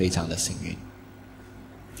常非常的幸运。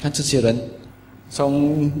看这些人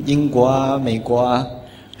从英国啊、美国啊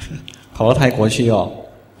跑到泰国去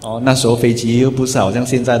那时候飞机又不是好像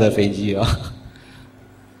现在的飞机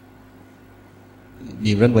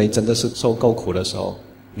你认为真的是受够苦的时候，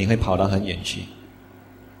你会跑到很远去。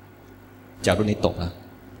假如你懂了。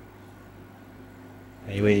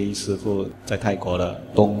一位师父在泰国的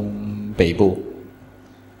东北部，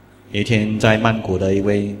有一天在曼谷的一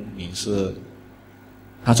位女士，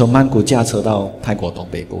她从曼谷驾车到泰国东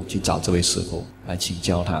北部去找这位师父来请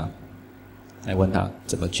教他，来问他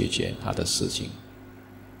怎么解决他的事情。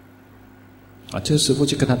这个师父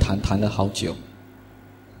就跟他谈了好久。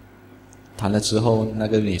谈了之后，那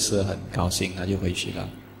个女士很高兴，她就回去了。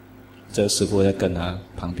这个师父就跟他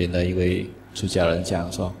旁边的一位出家人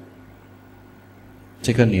讲说，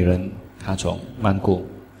这个女人她从曼谷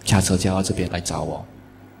驾车驾到这边来找我，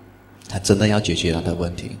她真的要解决她的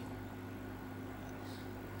问题。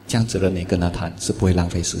这样子的你跟她谈是不会浪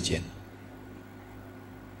费时间，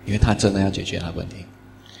因为她真的要解决她的问题。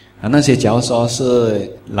那些假如说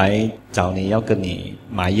是来找你要跟你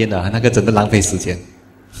埋怨的，那个真的浪费时间。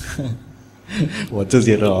我这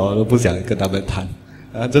些的都不想跟他们谈，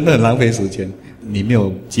真的很浪费时间。你没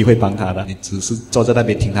有机会帮他的，你只是坐在那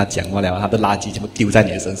边听他讲话了，他的垃圾全部丢在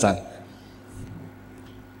你的身上。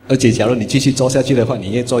而且假如你继续做下去的话，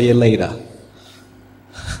你越做越累的。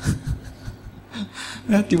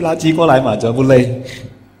丢垃圾过来嘛，这不累。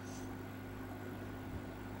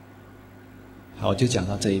好，我就讲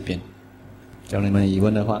到这一边。假如你们有疑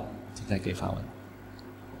问的话，现在可以发问。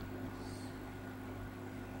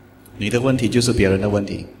你的问题就是别人的问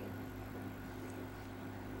题。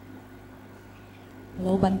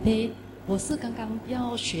Hello， Bante， 我是刚刚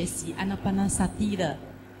要学习阿那巴那萨蒂的，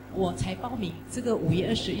我才报名这个5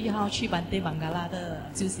月21号去Bante孟加拉的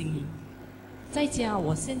修行营。在家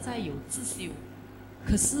我现在有自修，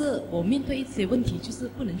可是我面对一些问题就是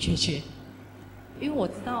不能解决，因为我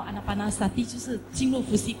知道阿那巴那萨蒂就是进入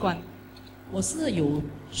呼吸观，我是有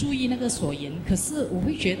注意那个所言，可是我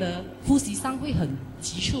会觉得呼吸上会很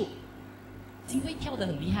急促，心会跳得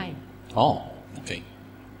很厉害。OK，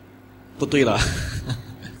 不对了。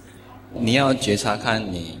你要觉察看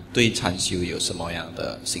你对禅修有什么样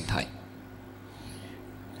的心态。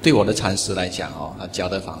对我的禅师来讲他教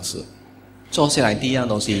的方式，坐下来第一样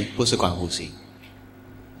东西不是观呼吸，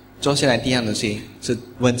坐下来第一样东西是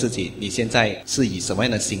问自己，你现在是以什么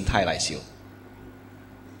样的心态来修？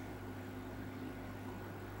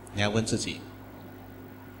你要问自己，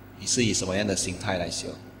你是以什么样的心态来修？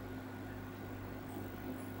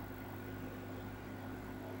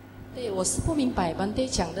对，我是不明白Bante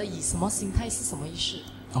讲的以什么心态是什么意思。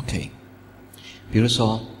OK， 比如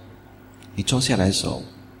说你坐下来的时候，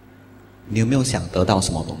你有没有想得到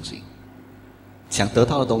什么东西？想得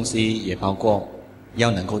到的东西也包括要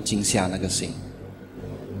能够静下那个心，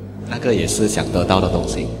那个也是想得到的东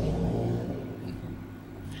西。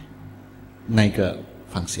那个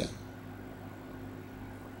方向，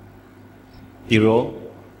比如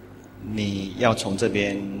你要从这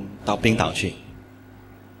边到冰岛去，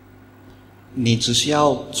你只需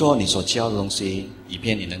要做你所教的东西，以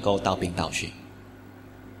便你能够到冰岛去。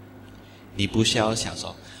你不需要想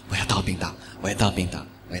说我要到冰岛，我要到冰岛，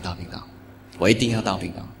我要到冰岛，我一定要到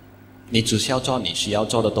冰岛。你只需要做你需要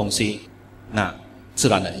做的东西，那自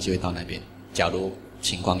然的你就会到那边，假如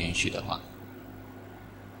情况允许的话。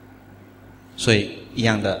所以一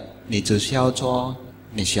样的，你只需要做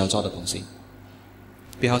你需要做的东西，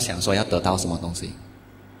不要想说要得到什么东西，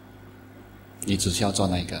你只需要做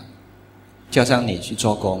那一个。就像你去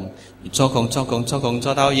做工，你做工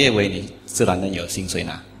做到月尾，你自然能有薪水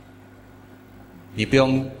拿，你不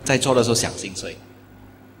用在做的时候想薪水，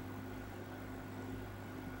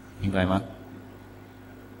明白吗？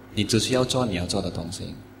你只需要做你要做的东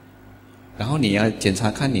西，然后你要检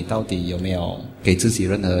查看你到底有没有给自己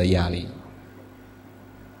任何的压力。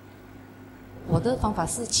我的方法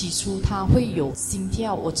是起初它会有心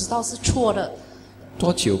跳，我知道是错的。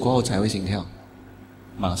多久过后才会心跳？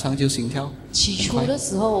马上就心跳？起初的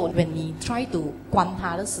时候 when 你 try to 观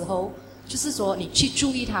它的时候，就是说你去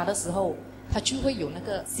注意它的时候，它就会有那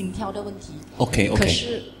个心跳的问题。OK， 可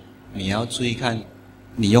是你要注意看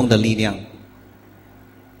你用的力量。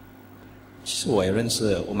其实我也认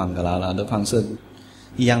识古玛拉的方式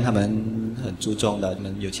一样，他们很注重的，他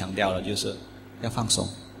们有强调的就是要放松。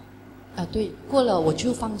对，过了我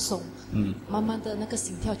就放松，慢慢的那个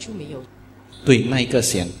心跳就没有。对，那一个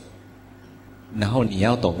先。然后你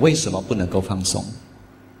要懂为什么不能够放松，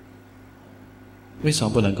为什么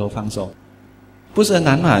不能够放松？不是很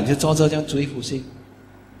难嘛，就坐着这样注意呼吸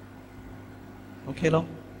 ，OK 咯。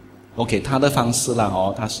OK， 他的方式啦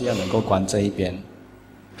他是要能够关这一边。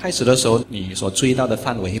开始的时候，你所注意到的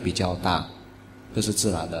范围会比较大，这是自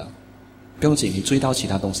然的，不用紧。你注意到其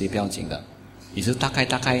他东西不要紧的，你是大概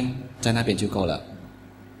在那边就够了。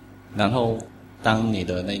然后，当你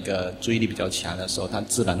的那个注意力比较强的时候，它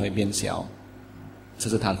自然会变小。这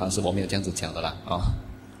是他的方式，我没有这样子讲的啦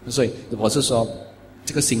所以我是说，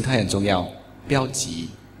这个心态很重要，不要急，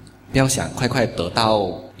不要想快快得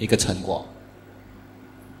到一个成果。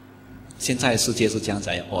现在世界是这样子，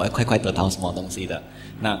我要快快得到什么东西的。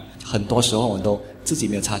那很多时候我们都自己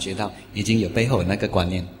没有察觉到，已经有背后有那个观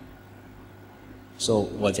念。所以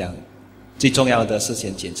我讲最重要的是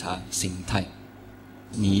先检查心态，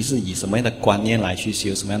你是以什么样的观念来去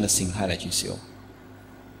修，什么样的心态来去修。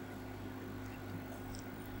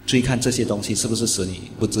注意看这些东西是不是使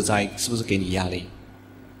你不自在，是不是给你压力，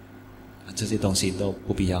这些东西都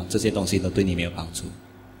不必要，这些东西都对你没有帮助。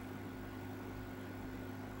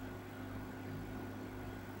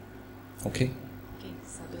OK，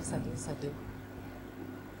 萨多。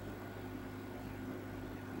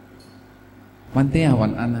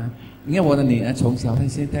晚安啊！因为我的女儿从小到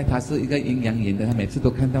现在，她是一个阴阳眼的，她每次都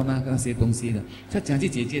看到那些东西的，要怎样去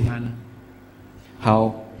解决她呢？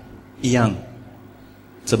好，一样，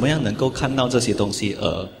怎么样能够看到这些东西，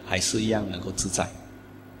而还是一样能够自在？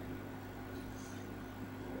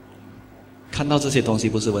看到这些东西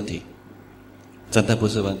不是问题，真的不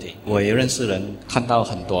是问题。我也认识人看到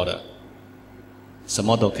很多的，什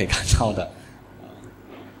么都可以看到的。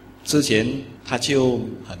之前他就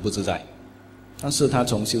很不自在，但是他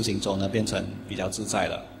从修行中呢变成比较自在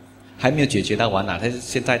了，还没有解决到完但是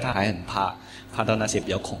现在他还很怕到那些比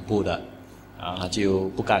较恐怖的他就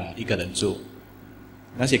不敢一个人住。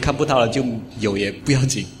那些看不到的就有也不要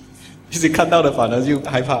紧，那些看到的反而就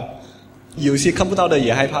害怕，有些看不到的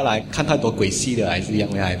也害怕，来看太多鬼戏的还是一样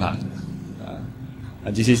会害怕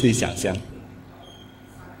继续去想象。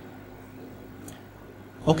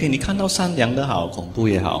OK， 你看到善良的好，恐怖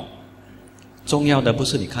也好，重要的不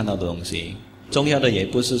是你看到的东西，重要的也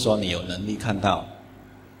不是说你有能力看到，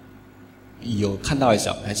有看到也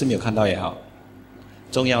好，还是没有看到也好，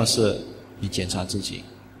重要是你检查自己，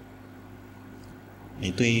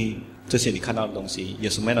你对这些你看到的东西有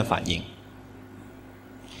什么样的反应。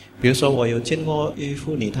比如说我有见过一位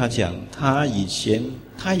妇女，她讲她以前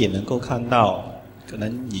她也能够看到，可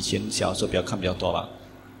能以前小时候看比较多吧，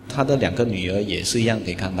她的2个女儿也是一样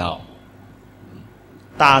可以看到。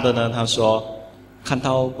大的呢，她说看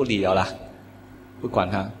到不理了啦，不管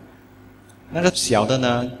她。那个小的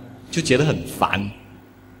呢就觉得很烦，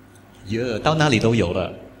到哪里都有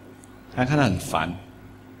了，她看到很烦。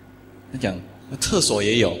她讲厕所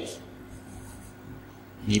也有，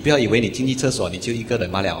你不要以为你进去厕所你就一个人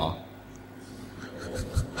罢了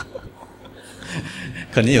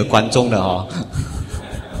肯定有观众的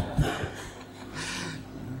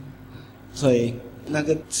所以那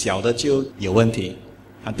个小的就有问题，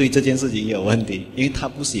他对这件事情也有问题，因为他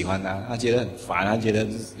不喜欢他觉得很烦，他觉得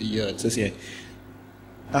这些。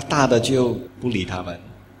那大的就不理他们，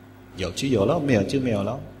有就有了，没有就没有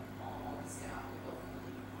了。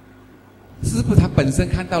是不是他本身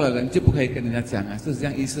看到的人就不可以跟人家讲是这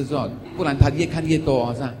样意思说，不然他越看越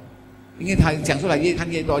多是吧？因为他讲出来越看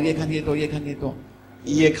越多，越看越多，越看越多。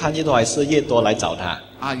越看越多还是越多来找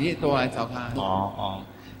他？越多来找他。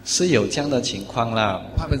是有这样的情况啦。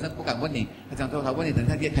他本身不敢问你，他讲说他问你，等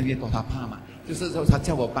下越看越多，他怕嘛。就是说他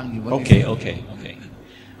叫我帮你问。OK。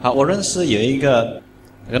好，我认识有一个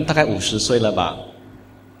人大概50岁了吧，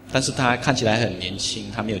但是他看起来很年轻，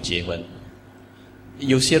他没有结婚。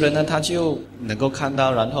有些人呢，他就能够看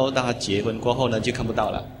到，然后当他结婚过后呢，就看不到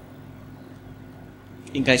了。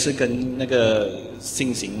应该是跟那个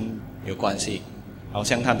性行有关系，好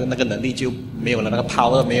像他的那个能力就没有了，那个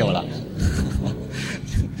power 没有了，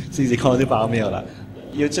性行后就 power 没有了。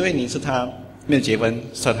有这位女士，她没有结婚，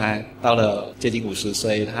说她到了接近50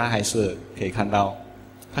岁，她还是可以看到。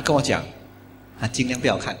她跟我讲，她尽量不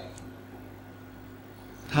要看。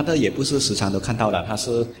他的也不是时常都看到的，他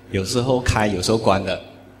是有时候开有时候关的，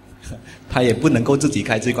他也不能够自己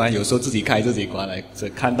开自己关，有时候自己开自己关来，只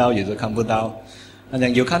看到有时候看不到。他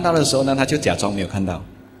讲有看到的时候呢，他就假装没有看到。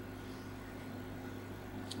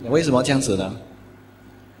为什么这样子呢？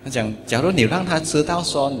他讲假如你让他知道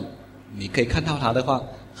说你可以看到他的话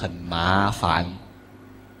很麻烦。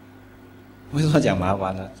为什么讲麻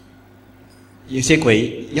烦呢？有些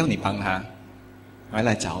鬼要你帮他，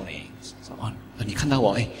来找你，说哦，你看到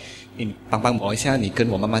我，哎，你帮帮我一下，你跟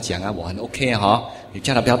我妈妈讲啊，我很 OK 啊，你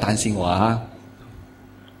叫她不要担心我啊。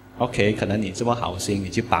OK， 可能你这么好心，你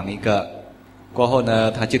去帮一个，过后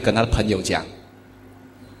呢，他就跟他的朋友讲，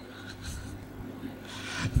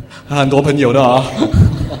他很多朋友的哦，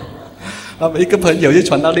那么一个朋友就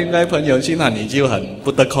传到另外一个朋友去，那你就很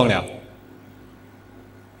不得空了。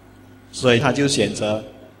所以他就选择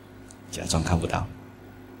假装看不到，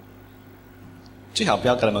最好不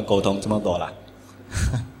要跟他们沟通这么多了。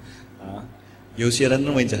有些人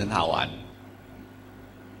认为这很好玩，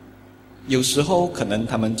有时候可能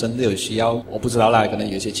他们真的有需要，我不知道啦，可能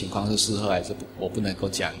有些情况是适合还是我不能够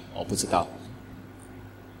讲，我不知道。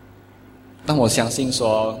但我相信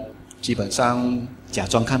说，基本上假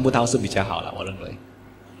装看不到是比较好了，我认为。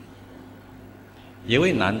有一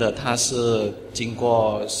位男的，他是经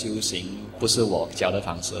过修行，不是我教的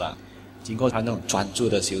方式啦，经过他那种专注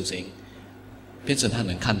的修行，变成他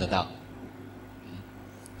能看得到。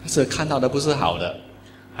但是看到的不是好的，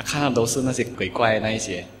他看到都是那些鬼怪那一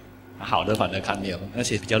些，好的反而看没有，那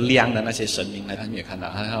些比较亮的那些神明他没有看到，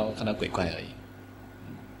他看到鬼怪而已。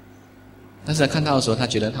但是他看到的时候，他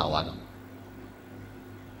觉得很好玩哦。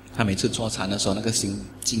他每次坐禅的时候，那个心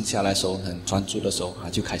静下来的时候，很专注的时候，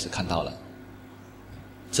他就开始看到了。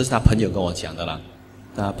这是他朋友跟我讲的啦，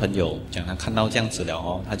他朋友讲他看到这样子了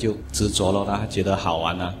哦，他就执着了，他觉得好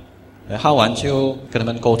玩啊，好玩就跟他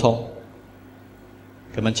们沟通，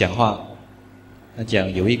跟他们讲话。他讲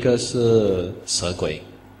有一个是蛇鬼，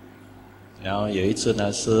然后有一只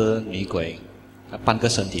呢是女鬼，他半个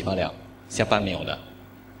身体罢了，下半没有的。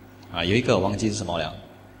有一个我忘记是什么了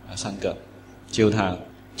，3个，就他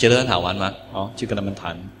觉得很好玩嘛，就跟他们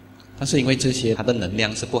谈，但是因为这些他的能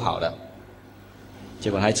量是不好的。结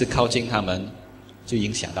果他一直靠近他们，就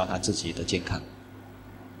影响到他自己的健康，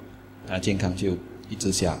他的健康就一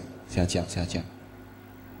直下降。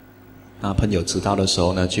那朋友知道的时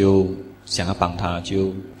候呢，就想要帮他，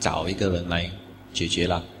就找一个人来解决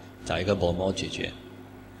了，找一个嬷嬷解决。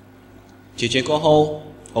解决过后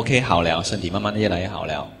 ，OK 好了，身体慢慢的越来越好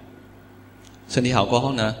了。身体好过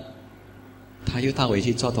后呢，他又倒回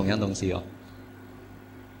去做同样东西哦，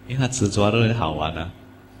因为他执着认为好玩啊。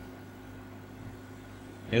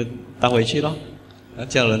又倒回去咯，那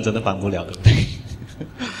这样人真的帮不了，对不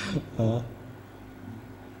对？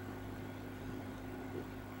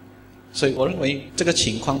所以我认为这个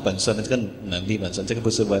情况本身的这个能力本身，这个不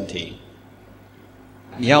是问题。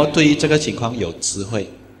你要对于这个情况有智慧。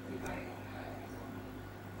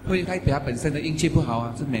会代表他本身的运气不好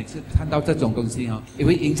啊？是每次看到这种东西也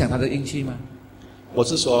会影响他的运气吗？我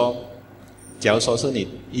是说，假如说是你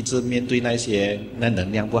一直面对那些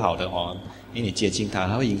能量不好的因为你接近它，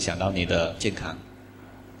它会影响到你的健康，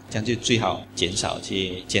这样就最好减少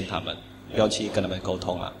去见他们，不要去跟他们沟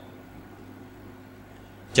通了。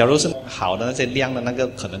假如是好的那些亮的那个，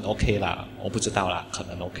可能 OK 啦，我不知道啦，可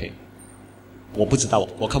能 OK， 我不知道，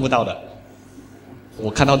我看不到的，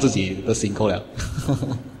我看到自己的心够了。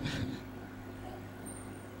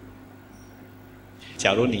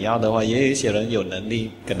假如你要的话，也有一些人有能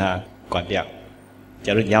力跟他关掉，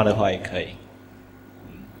假如你要的话也可以，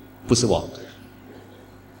不是我。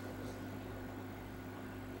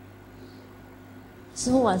师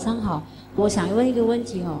父晚上好，我想问一个问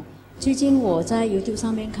题最近我在 YouTube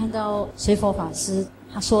上面看到随佛法师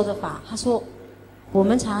他说的法，他说我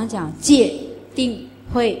们常常讲戒定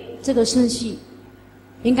慧这个顺序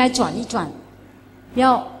应该转一转，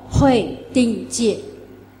要慧定戒。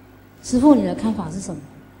师父你的看法是什么？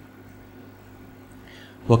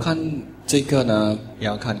我看这个呢，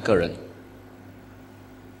要看个人，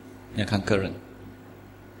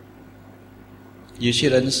有些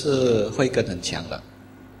人是慧根很强的，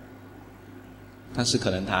但是可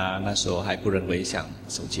能他那时候还不认为想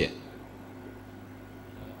守戒。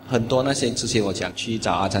很多那些之前我讲去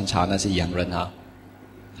找阿占茶那些洋人他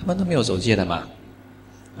们都没有守戒的嘛，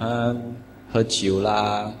喝酒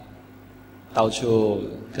啦，到处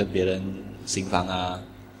跟别人行房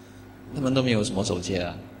他们都没有什么守戒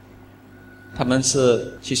他们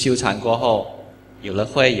是去修禅过后，有了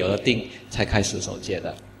慧有了定，才开始守戒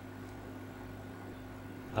的。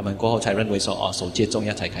他们过后才认为说守戒重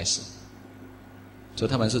要才开始，所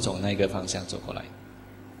以他们是从那个方向走过来。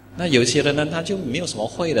那有些人呢，他就没有什么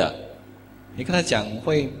慧的，你跟他讲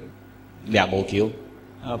会2毛球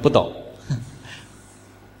不懂，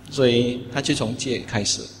所以他就从戒开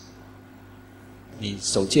始。你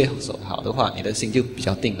守戒守好的话，你的心就比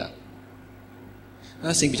较定了。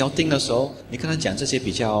那心比较定的时候，你跟他讲这些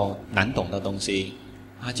比较难懂的东西，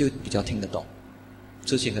他就比较听得懂。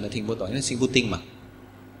之前可能听不懂，因为心不定嘛，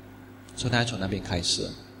所以他从那边开始。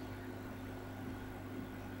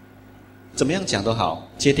怎么样讲都好，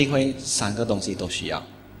戒定慧三个东西都需要。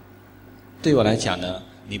对我来讲呢，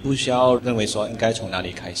你不需要认为说应该从哪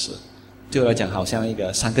里开始。对我来讲，好像一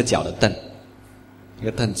个3个脚的凳，一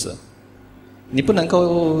个凳子，你不能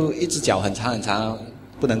够一只脚很长很长，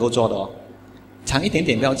不能够坐的哦。长一点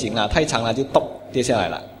点不要紧啦，太长了就咚跌下来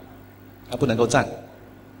了，它不能够站，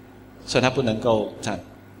所以它不能够站，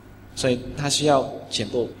所以它需要全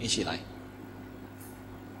部一起来，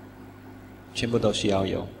全部都需要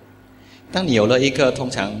有。当你有了一个，通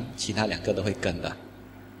常其他2个都会跟的，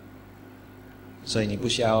所以你不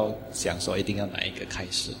需要想说一定要哪一个开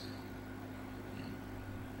始，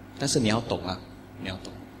但是你要懂啊，你要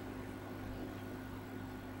懂。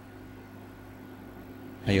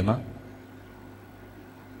还有吗？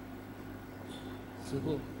师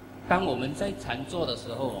父，当我们在禅坐的时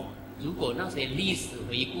候，如果那些历史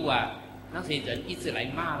回顾啊，那些人一直来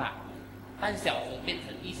骂了，半小时变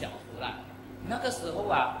成1小时了，那个时候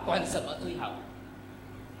啊，关什么最好？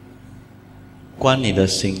关你的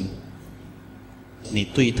心，你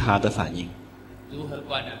对他的反应。如何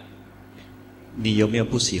关啊？你有没有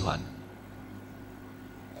不喜欢？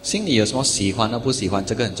心里有什么喜欢和不喜欢，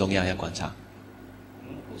这个很重要，要观察。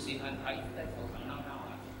不喜欢他一直在头上闹闹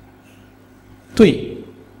啊。对，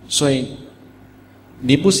所以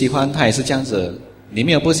你不喜欢他也是这样子，你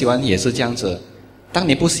没有不喜欢也是这样子。当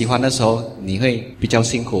你不喜欢的时候，你会比较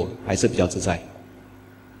辛苦还是比较自在？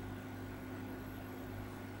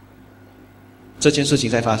这件事情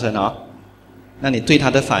在发生哦，那你对他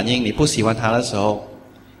的反应，你不喜欢他的时候，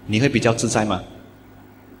你会比较自在吗？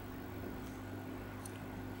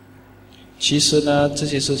其实呢，这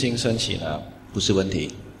些事情升起呢不是问题。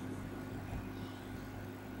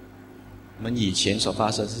我们以前所发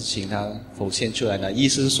生的事情，它浮现出来呢，意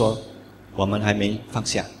思是说我们还没放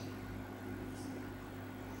下。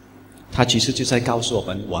它其实就在告诉我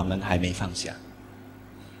们，我们还没放下。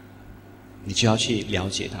你就要去了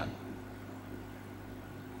解它。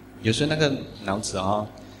有时候那个脑子哦，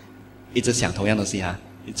一直想同样的东西啊，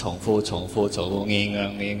重复，同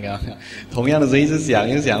样的事一直想，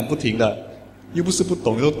一直想，不停的，又不是不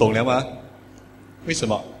懂，又懂了吗？为什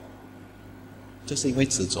么？就是因为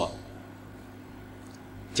执着。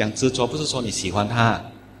讲执着不是说你喜欢他，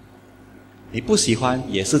你不喜欢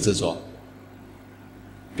也是执着。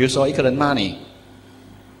比如说一个人骂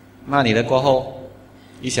你了过后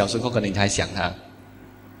，1小时后可能你还想他，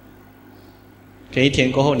可1天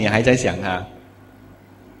过后你还在想他，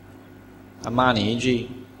他骂你一句，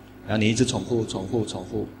然后你一直重复，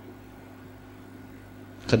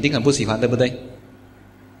肯定很不喜欢，对不对？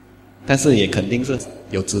但是也肯定是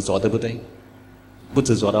有执着，对不对？不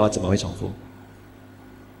执着的话怎么会重复？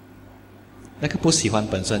那个不喜欢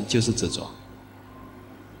本身就是执着。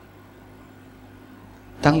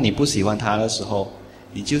当你不喜欢他的时候，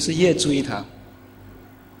你就是越注意他，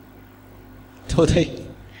对不对？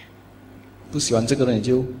不喜欢这个人你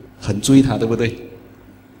就很注意他，对不对？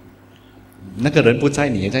那个人不在，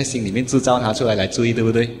你也在心里面制造他出来注意，对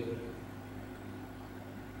不对？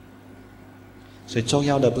所以重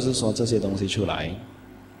要的不是说这些东西出来，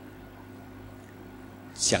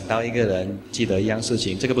想到一个人记得一样事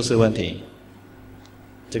情，这个不是问题，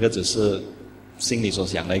这个只是心里所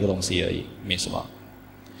想的一个东西而已，没什么。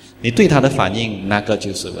你对他的反应，那个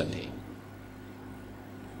就是问题。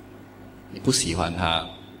你不喜欢他，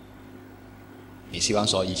你希望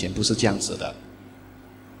说以前不是这样子的，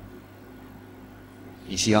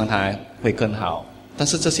你希望他会更好，但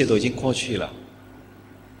是这些都已经过去了。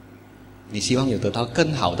你希望有得到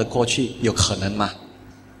更好的过去，有可能吗？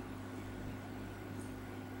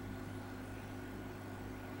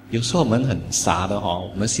有时候我们很傻的哦，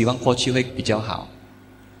我们希望过去会比较好，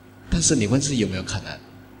但是你问是有没有可能？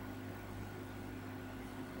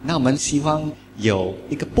那我们希望有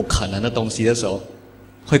一个不可能的东西的时候，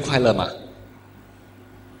会快乐吗？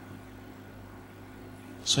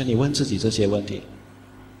所以你问自己这些问题，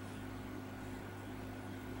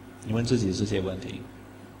你问自己这些问题，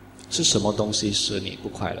是什么东西使你不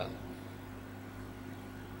快乐？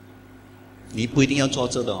你不一定要做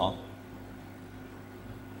这的哦。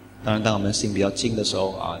当然，当我们心比较静的时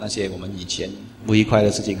候啊，那些我们以前不愉快的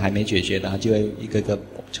事情还没解决的，它就会一个个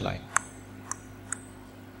蹦出来。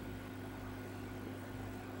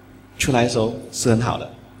出来的时候是很好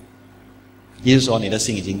的，也就是说你的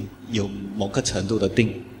心已经有某个程度的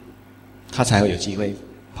定，它才会有机会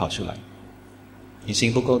跑出来。你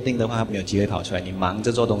心不够定的话，它没有机会跑出来。你忙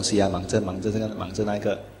着做东西啊，忙着这个，忙着那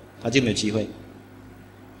个，它就没有机会。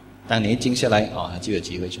当你一静下来，它就有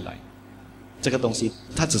机会出来。这个东西，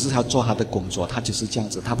它只是他做他的工作，他就是这样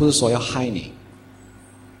子，他不是说要害你，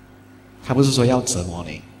他不是说要折磨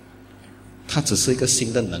你，他只是一个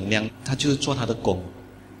新的能量，他就是做他的工。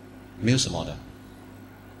没有什么的。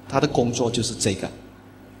他的工作就是这个，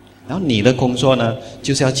然后你的工作呢，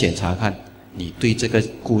就是要检查看你对这个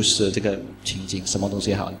故事、这个情景什么东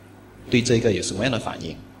西好，对这个有什么样的反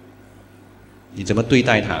应，你怎么对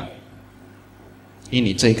待它？因为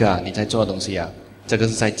你这个你在做的东西这个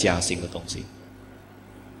是在加薪的东西。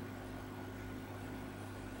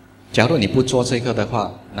假如你不做这个的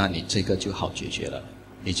话，那你这个就好解决了。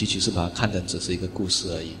你其实把它看成只是一个故事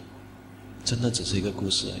而已，真的只是一个故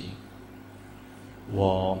事而已。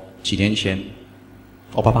我几年前，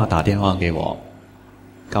我爸爸打电话给我，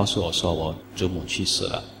告诉我说我祖母去世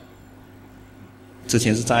了。之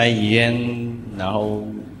前是在医院，然后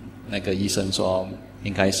那个医生说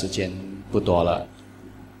应该时间不多了，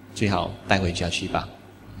最好带回家去吧。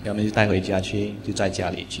要么就带回家去，就在家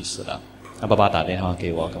里去世了。他爸爸打电话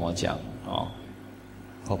给我，跟我讲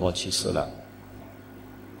婆婆去世了。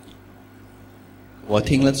我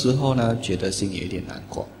听了之后呢，觉得心里有点难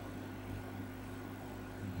过。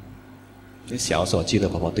因为小时候记得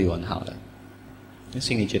婆婆对我很好的，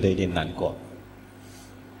心里觉得有点难过。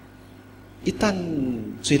一旦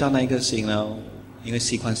追到那一个心呢，因为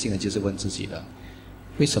习惯性的就是问自己的，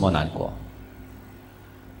为什么难过？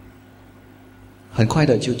很快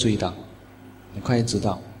的就追到，很快就知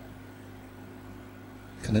道，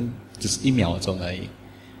可能只是1秒钟而已。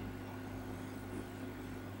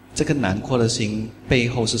这个难过的心背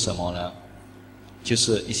后是什么呢？就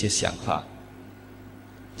是一些想法。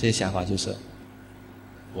这些想法就是，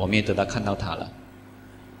我没有得到看到他了，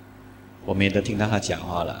我没有得听到他讲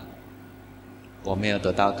话了，我没有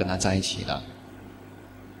得到跟他在一起了，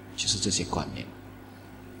就是这些观念。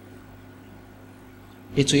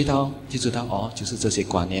一追到就知道就是这些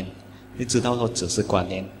观念，一知道说只是观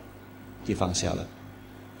念，就放下了，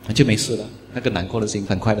那就没事了。那个难过的心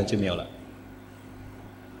很快的就没有了。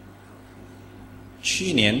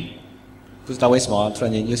去年不知道为什么突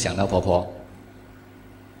然间又想到婆婆，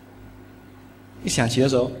一想起的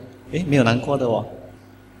时候，没有难过的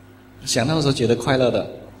想到的时候觉得快乐的。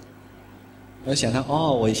我想到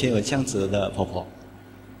我以前有这样子的婆婆，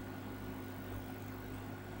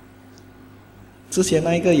之前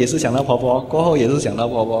那一个也是想到婆婆，过后也是想到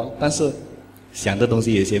婆婆，但是想的东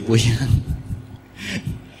西有些不一样。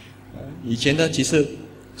以前的其实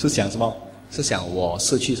是想什么？是想我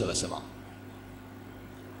失去了什么？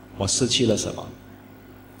我失去了什么？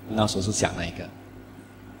那时候是想那一个，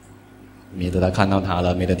没得他看到他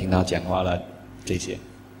了，没得听他讲话了，这些，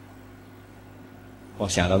我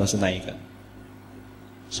想到的是那一个，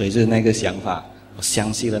所以就是那个想法，我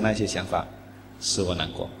相信的那些想法，使我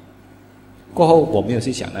难过。过后我没有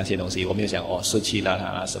去想那些东西，我没有想失去了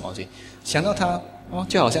他什么东西，想到他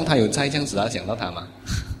就好像他有在这样子想到他嘛，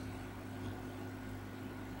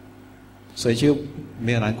所以就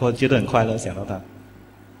没有难过，觉得很快乐，想到他。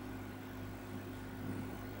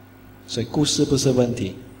所以故事不是问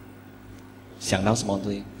题，想到什么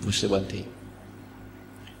东西不是问题。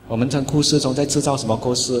我们在故事中在制造什么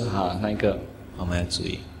故事那个我们要注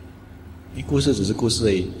意，因为故事只是故事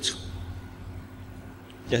而已，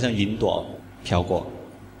就像云朵飘过，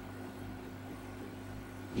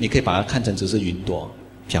你可以把它看成只是云朵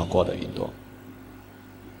飘过的云朵，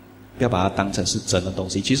不要把它当成是真的东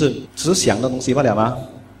西。其实只是想的东西罢了吗？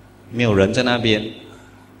没有人在那边，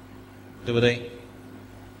对不对？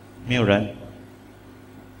没有人，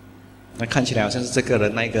那看起来好像是这个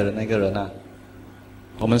人、那个人、那个人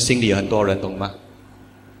我们心里有很多人，懂吗？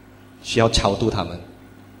需要超度他们，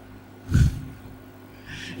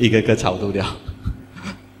一个个超度掉。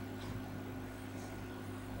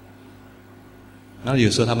然后有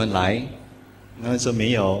时候他们来，然后说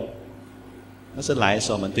没有，但是来的时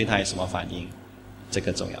候我们对他有什么反应？这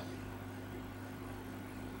个重要，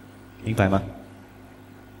明白吗？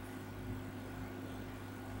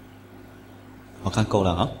我看够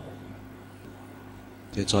了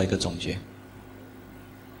就做一个总结。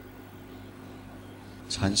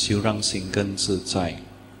禅修让心更自在，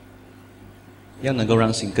要能够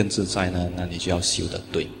让心更自在呢，那你就要修得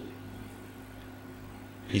对。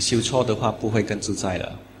你修错的话，不会更自在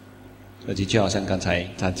的。而且就好像刚才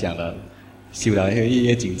他讲的，修了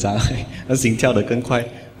越紧张，那心跳得更快，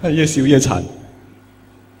越修越惨。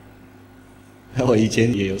我以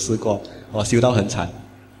前也有试过，我修到很惨。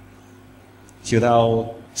修到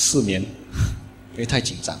失眠，因为太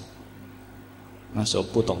紧张。那时候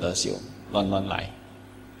不懂得修，乱来。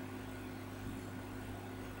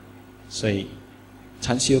所以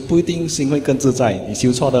禅修不一定心会更自在，你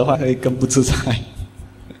修错的话会更不自在。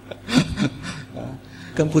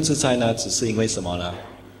更不自在呢，只是因为什么呢？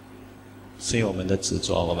是因为我们的执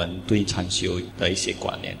着，我们对禅修的一些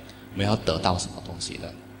观念，我们要得到什么东西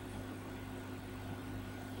的，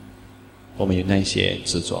我们有那些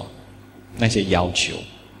执着。那些要求，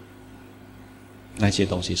那些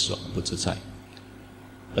东西使我们不自在。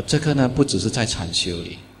而这个呢，不只是在禅修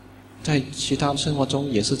里，在其他生活中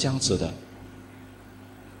也是这样子的。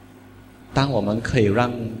当我们可以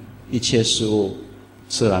让一切事物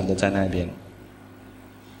自然的在那边，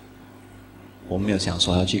我们没有想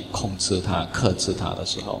说要去控制它、克制它的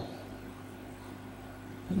时候，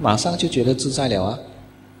马上就觉得自在了啊！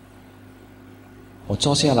我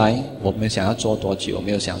坐下来，我没有想要坐多久，我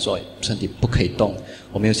没有想说身体不可以动，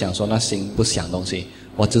我没有想说那心不想东西，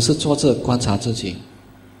我只是坐着观察自己，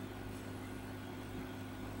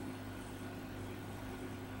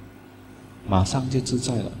马上就自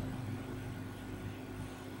在了。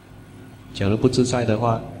假如不自在的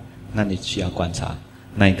话，那你需要观察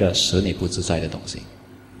那个使你不自在的东西，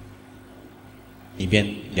一边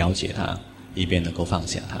了解它，一边能够放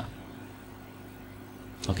下它。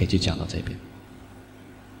OK，就讲到这边。